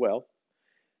really well.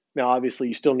 Now, obviously,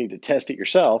 you still need to test it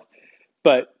yourself,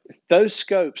 but those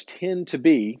scopes tend to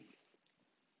be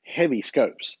heavy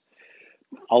scopes.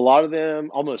 A lot of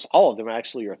them, almost all of them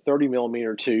actually, are 30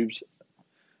 millimeter tubes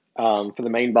for the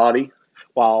main body,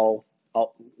 while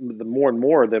the more and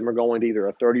more of them are going to either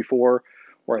a 34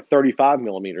 or a 35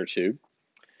 millimeter tube.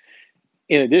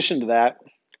 In addition to that,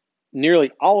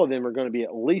 nearly all of them are going to be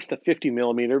at least a 50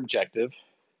 millimeter objective,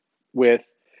 with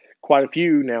quite a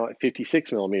few now at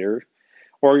 56 millimeter,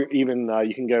 or even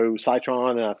you can go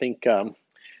Citron, and I think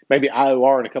maybe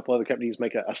IOR and a couple other companies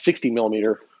make a 60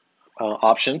 millimeter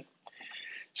option.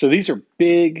 So these are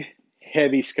big,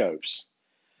 heavy scopes.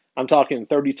 I'm talking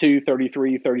 32,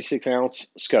 33, 36 ounce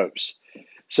scopes.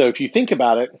 So if you think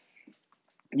about it,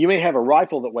 you may have a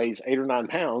rifle that weighs 8 or 9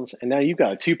 pounds, and now you've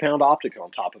got a 2-pound optic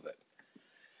on top of it.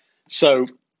 So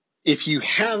if you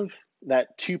have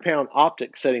that 2-pound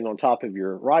optic sitting on top of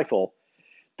your rifle,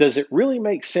 does it really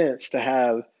make sense to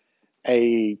have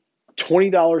a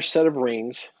 $20 set of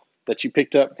rings that you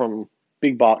picked up from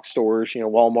big box stores,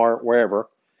 Walmart, wherever,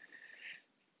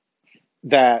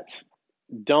 that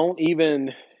don't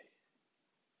even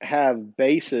have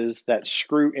bases that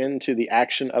screw into the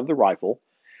action of the rifle,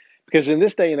 because in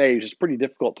this day and age, it's pretty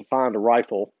difficult to find a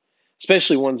rifle,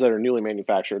 especially ones that are newly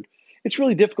manufactured. It's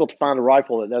really difficult to find a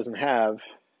rifle that doesn't have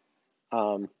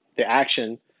the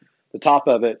action, the top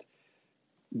of it,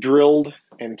 drilled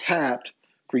and tapped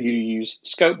for you to use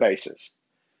scope bases.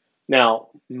 Now,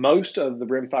 most of the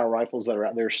rimfire rifles that are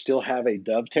out there still have a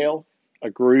dovetail, a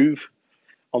groove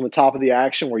on the top of the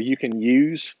action where you can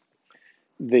use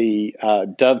the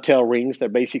dovetail rings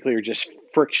that basically are just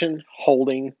friction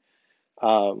holding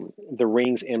the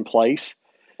rings in place.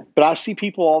 But I see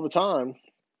people all the time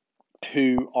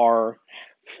who are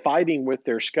fighting with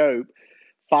their scope,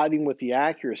 fighting with the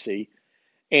accuracy,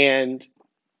 and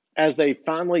as they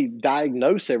finally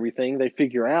diagnose everything, they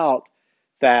figure out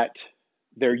that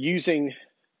they're using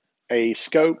a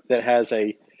scope that has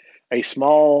a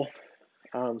small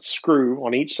screw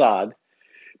on each side,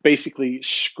 basically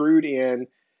screwed in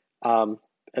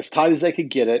as tight as they could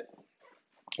get it,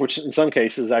 which in some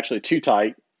cases is actually too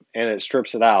tight and it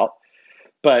strips it out.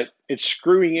 But it's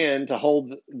screwing in to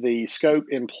hold the scope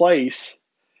in place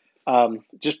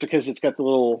just because it's got the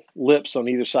little lips on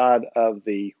either side of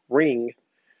the ring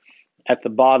at the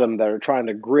bottom that are trying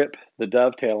to grip the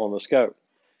dovetail on the scope.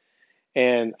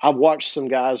 And I've watched some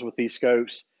guys with these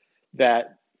scopes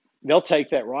that they'll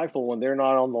take that rifle when they're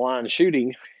not on the line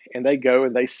shooting, and they go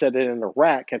and they set it in a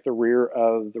rack at the rear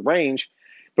of the range.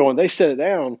 But when they set it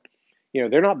down,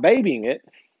 they're not babying it.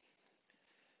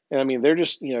 And I mean, they're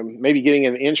just, maybe getting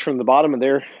an inch from the bottom, and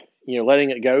they're,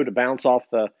 letting it go to bounce off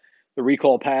the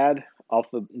recoil pad, off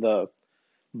the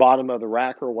bottom of the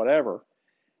rack or whatever.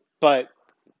 But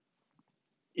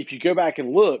if you go back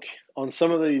and look on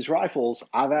some of these rifles,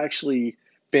 I've actually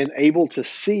been able to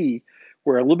see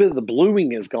where a little bit of the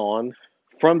bluing is gone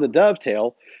from the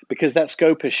dovetail because that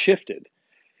scope has shifted.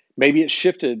 Maybe it's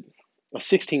shifted a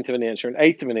 16th of an inch or an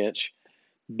eighth of an inch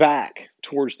back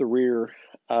towards the rear,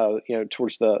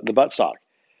 towards the buttstock.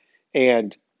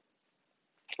 And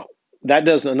that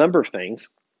does a number of things.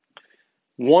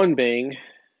 One being,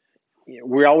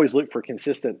 we always look for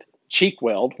consistent cheek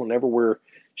weld whenever we're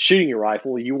shooting your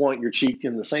rifle. You want your cheek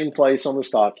in the same place on the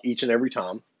stock each and every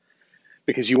time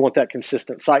because you want that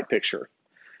consistent sight picture.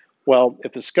 Well,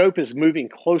 if the scope is moving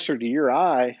closer to your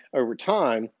eye over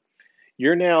time,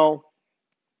 you're now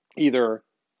either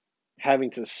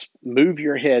having to move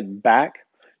your head back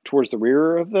towards the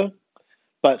rear of the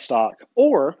buttstock,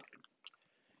 or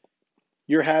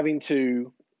you're having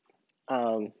to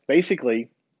basically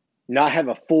not have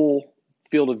a full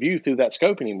field of view through that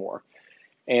scope anymore.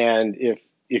 And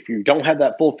if you don't have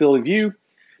that full field of view,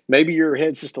 maybe your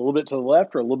head's just a little bit to the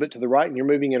left or a little bit to the right and you're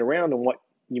moving it around. And what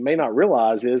you may not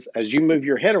realize is as you move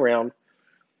your head around,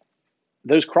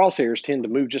 those crosshairs tend to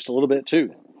move just a little bit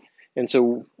too. And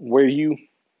so where you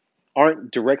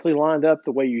aren't directly lined up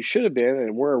the way you should have been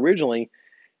and were originally,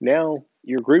 now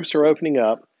your groups are opening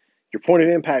up, your point of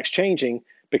impact's changing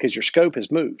because your scope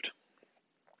has moved.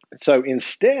 So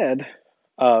instead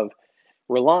of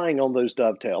relying on those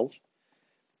dovetails,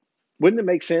 wouldn't it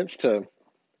make sense to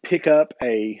pick up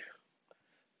a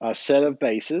set of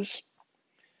bases?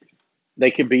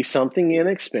 They could be something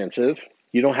inexpensive.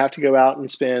 You don't have to go out and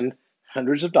spend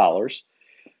hundreds of dollars.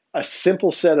 A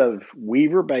simple set of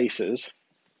Weaver bases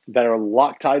that are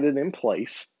Loctited in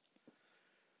place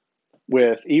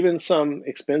with even some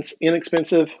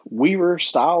inexpensive Weaver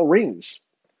style rings,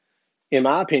 in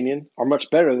my opinion, are much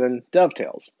better than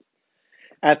dovetails.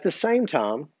 At the same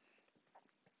time,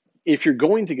 if you're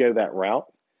going to go that route,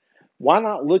 why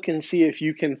not look and see if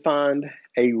you can find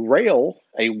a rail,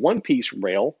 a one-piece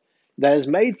rail that is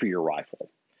made for your rifle?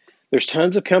 There's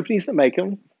tons of companies that make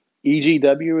them.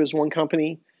 EGW is one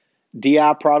company.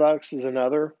 DI Products is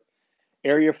another.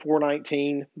 Area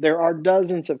 419. There are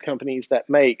dozens of companies that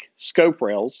make scope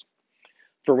rails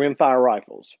for rimfire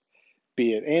rifles,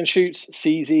 be it Anschutz,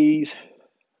 CZs,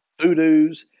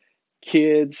 Voodoos,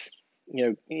 Kids,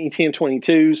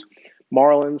 ETN22s,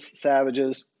 Marlins,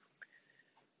 Savages.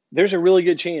 There's a really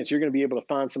good chance you're going to be able to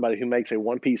find somebody who makes a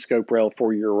one-piece scope rail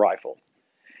for your rifle.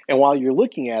 And while you're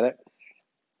looking at it,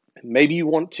 maybe you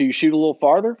want to shoot a little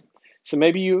farther. So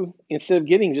maybe you, instead of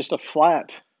getting just a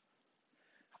flat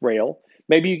rail,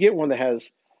 maybe you get one that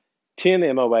has 10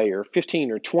 MOA or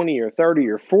 15 or 20 or 30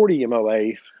 or 40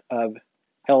 MOA of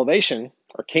elevation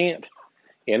or cant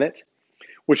in it,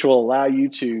 which will allow you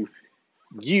to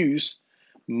use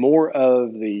more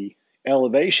of the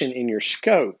elevation in your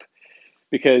scope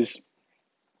because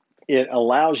it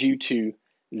allows you to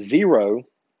zero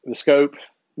the scope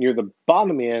near the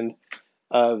bottom end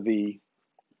of the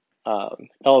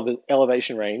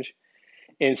elevation range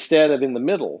instead of in the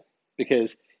middle,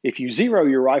 because if you zero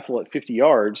your rifle at 50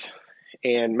 yards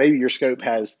and maybe your scope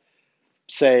has,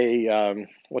 say,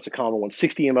 what's a common one,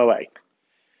 60 MOA.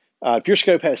 If your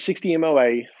scope has 60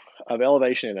 MOA of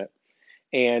elevation in it,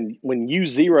 and when you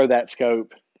zero that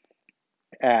scope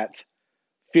at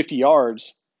 50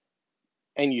 yards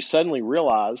and you suddenly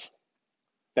realize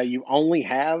that you only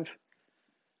have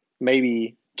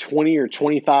maybe 20 or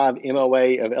 25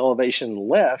 MOA of elevation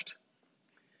left,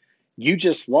 you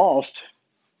just lost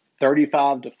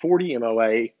 35 to 40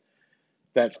 MOA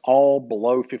that's all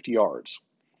below 50 yards.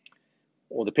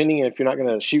 Well, depending if you're not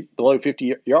going to shoot below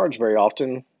 50 yards very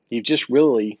often, you've just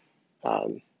really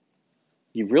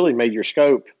made your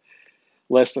scope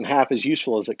less than half as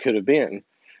useful as it could have been.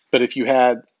 But if you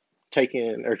had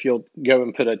taken, or if you'll go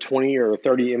and put a 20 or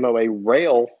 30 MOA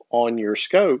rail on your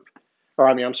scope, or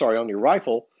on your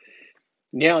rifle,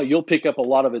 now you'll pick up a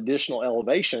lot of additional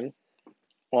elevation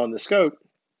on the scope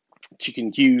that you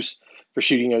can use for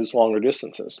shooting those longer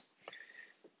distances.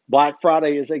 Black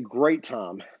Friday is a great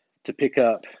time to pick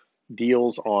up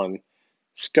deals on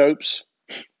scopes,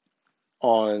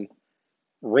 on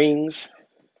rings,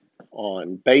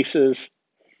 on bases,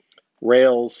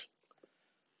 rails,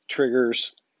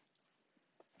 triggers.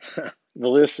 The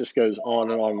list just goes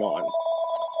on and on and on.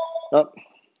 Oh,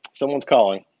 someone's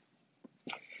calling.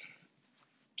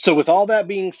 So with all that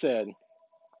being said,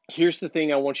 here's the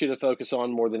thing I want you to focus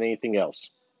on more than anything else.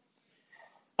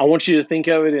 I want you to think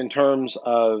of it in terms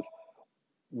of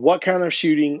what kind of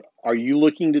shooting are you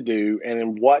looking to do, and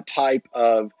in what type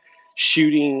of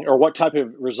shooting or what type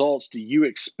of results do you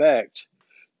expect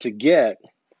to get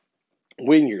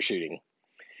when you're shooting.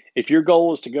 If your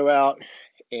goal is to go out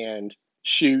and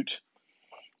shoot,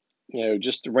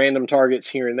 just random targets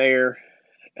here and there,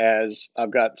 as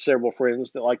I've got several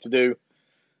friends that like to do,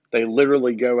 they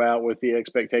literally go out with the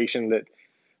expectation that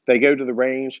they go to the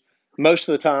range. Most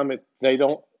of the time, they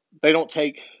don't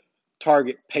take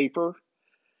target paper.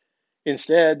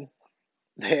 Instead,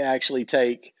 they actually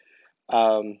take,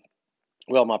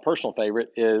 my personal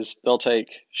favorite is they'll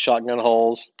take shotgun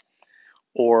holes,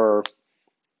 or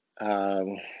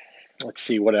let's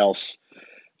see what else,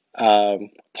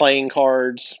 playing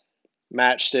cards,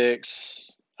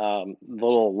 matchsticks,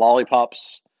 little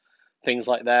lollipops, things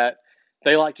like that.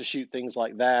 They like to shoot things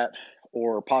like that,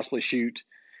 or possibly shoot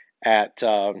at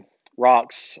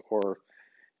rocks or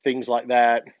things like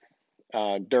that,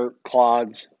 dirt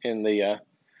clods in the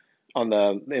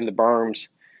berms.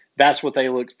 That's what they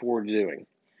look forward to doing.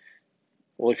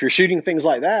 Well, if you're shooting things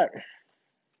like that,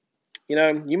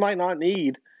 you might not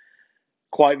need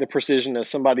quite the precision as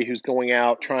somebody who's going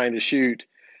out trying to shoot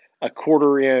a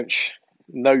 1/4 inch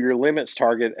know your limits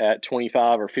target at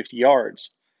 25 or 50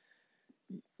 yards.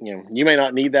 You may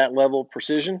not need that level of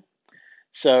precision,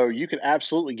 so you could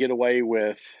absolutely get away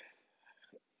with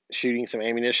shooting some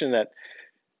ammunition that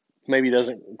maybe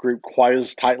doesn't group quite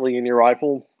as tightly in your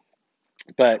rifle,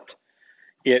 but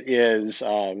it is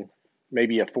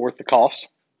maybe a fourth the cost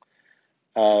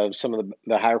of some of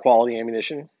the higher quality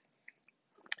ammunition.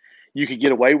 You could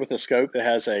get away with a scope that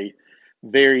has a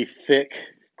very thick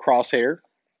crosshair,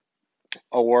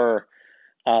 or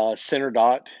center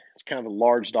dot. It's kind of a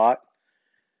large dot,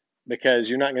 because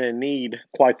you're not going to need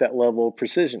quite that level of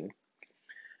precision.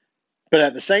 But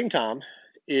at the same time,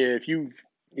 if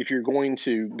you're going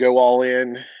to go all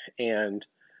in and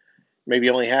maybe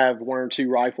only have 1 or 2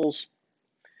 rifles,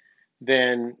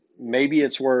 then maybe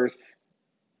it's worth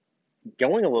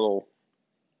going a little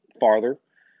farther,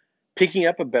 picking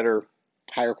up a better,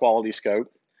 higher quality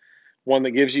scope, one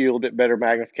that gives you a little bit better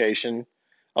magnification,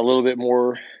 a little bit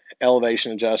more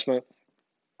elevation adjustment,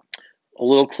 a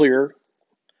little clearer.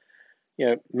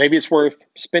 Maybe it's worth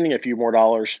spending a few more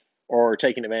dollars or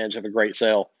taking advantage of a great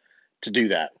sale to do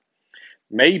that.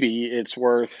 Maybe it's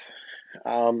worth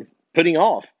putting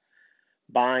off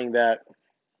buying that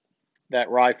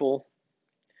rifle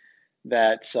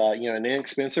that's an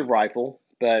inexpensive rifle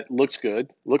but looks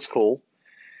good, looks cool.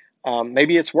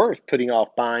 Maybe it's worth putting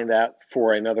off buying that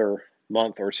for another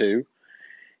month or two,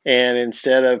 and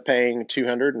instead of paying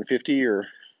 $250 or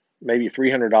maybe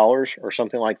 $300 or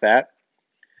something like that,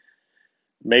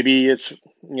 maybe it's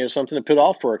something to put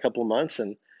off for a couple of months,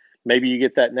 and maybe you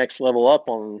get that next level up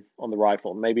on the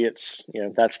rifle. Maybe it's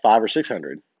that's $500 or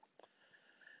 $600.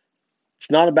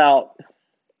 It's not about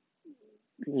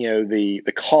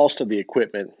the cost of the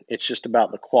equipment. It's just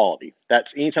about the quality.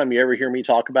 That's anytime you ever hear me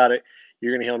talk about it,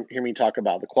 you're going to hear me talk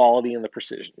about the quality and the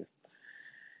precision.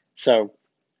 So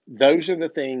those are the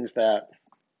things that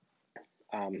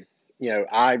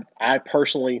I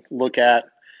personally look at.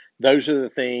 Those are the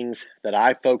things that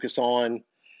I focus on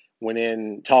when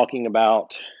in talking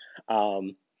about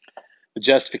the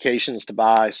justifications to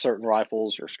buy certain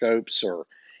rifles or scopes or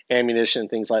ammunition,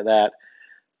 things like that.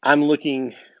 I'm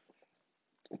looking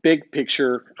big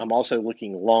picture. I'm also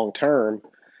looking long term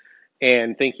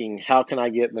and thinking, how can I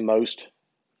get the most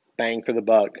bang for the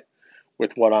buck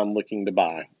with what I'm looking to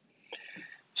buy?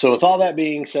 So with all that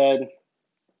being said,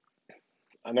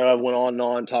 I know I went on and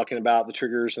on talking about the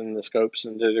triggers and the scopes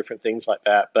and the different things like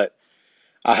that, but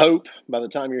I hope by the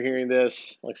time you're hearing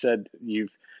this, like I said,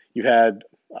 you've had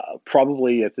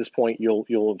probably at this point you'll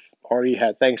have already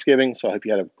had Thanksgiving. So I hope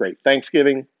you had a great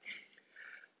Thanksgiving.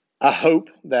 I hope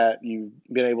that you've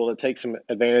been able to take some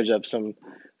advantage of some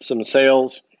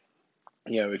sales.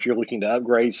 If you're looking to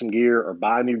upgrade some gear or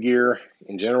buy new gear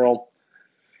in general.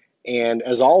 And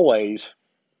as always,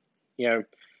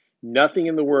 nothing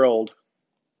in the world,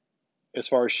 as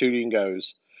far as shooting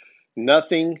goes,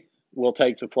 nothing will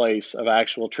take the place of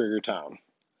actual trigger time.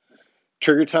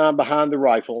 Trigger time behind the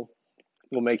rifle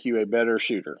will make you a better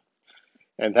shooter.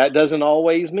 And that doesn't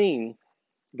always mean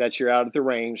that you're out at the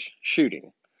range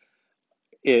shooting.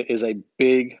 It is a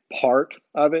big part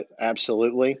of it,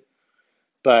 absolutely.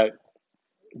 But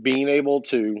being able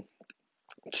to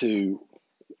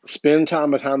spend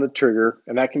time behind the trigger,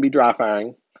 and that can be dry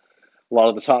firing. A lot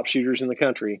of the top shooters in the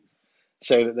country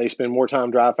say that they spend more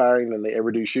time dry firing than they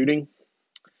ever do shooting.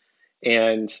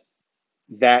 And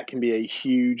that can be a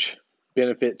huge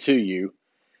benefit to you.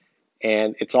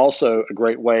 And it's also a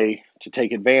great way to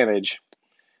take advantage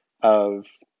of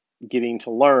getting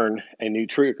to learn a new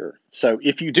trigger. So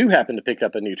if you do happen to pick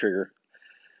up a new trigger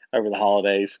over the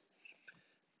holidays,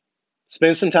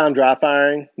 spend some time dry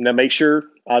firing. Now make sure,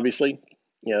 obviously,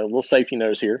 a little safety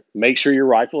notice here. Make sure your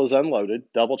rifle is unloaded.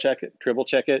 Double check it, triple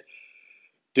check it.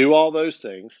 Do all those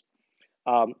things.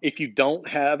 If you don't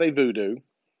have a Voodoo,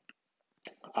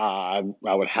 I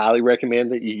would highly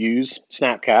recommend that you use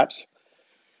snap caps.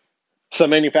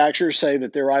 Some manufacturers say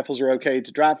that their rifles are okay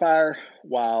to dry fire,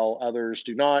 while others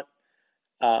do not.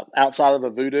 Outside of a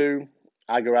Voodoo,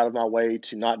 I go out of my way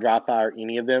to not dry fire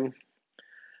any of them.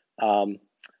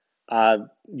 I've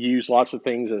used lots of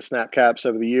things as snap caps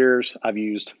over the years. I've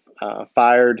used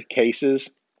fired cases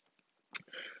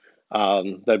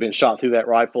that have been shot through that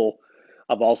rifle.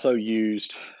 I've also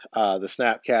used the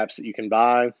snap caps that you can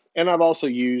buy, and I've also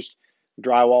used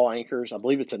drywall anchors. I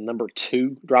believe it's a number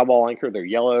 2 drywall anchor. They're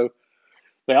yellow.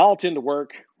 They all tend to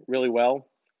work really well.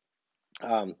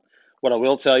 What I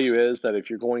will tell you is that if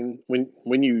you're going,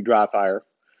 when you dry fire,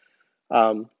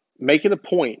 make it a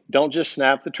point. Don't just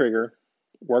snap the trigger,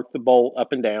 work the bolt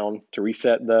up and down to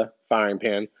reset the firing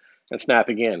pin, and snap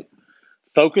again.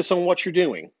 Focus on what you're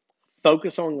doing.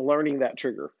 Focus on learning that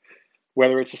trigger,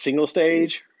 whether it's a single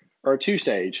stage or a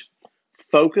 2-stage.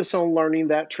 Focus on learning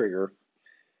that trigger,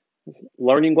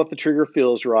 learning what the trigger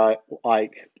feels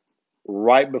like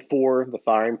right before the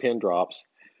firing pin drops.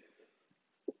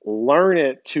 Learn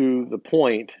it to the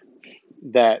point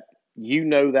that you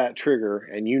know that trigger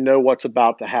and you know what's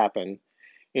about to happen,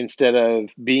 instead of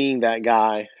being that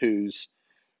guy who's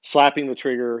slapping the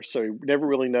trigger so he never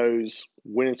really knows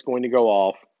when it's going to go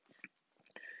off.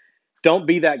 Don't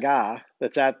be that guy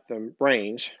that's at the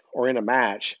range or in a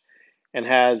match and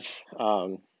has,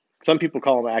 some people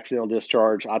call them accidental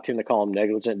discharge. I tend to call them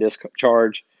negligent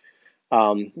discharge.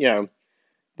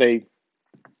 They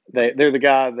they're the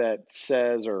guy that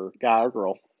says, or guy or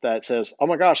girl that says, "Oh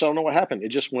my gosh, I don't know what happened. It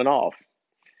just went off."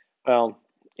 Well,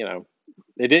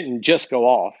 it didn't just go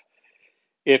off.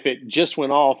 If it just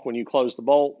went off when you closed the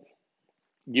bolt,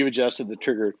 you adjusted the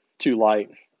trigger too light.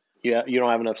 Yeah, you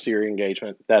don't have enough sear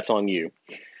engagement. That's on you.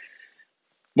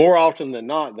 More often than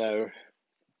not, though,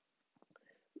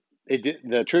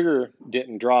 the trigger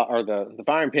didn't drop, or the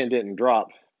firing pin didn't drop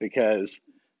because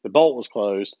the bolt was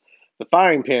closed. The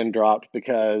firing pin dropped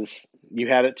because you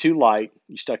had it too light.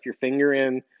 You stuck your finger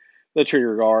in the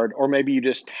trigger guard, or maybe you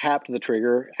just tapped the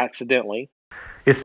trigger accidentally,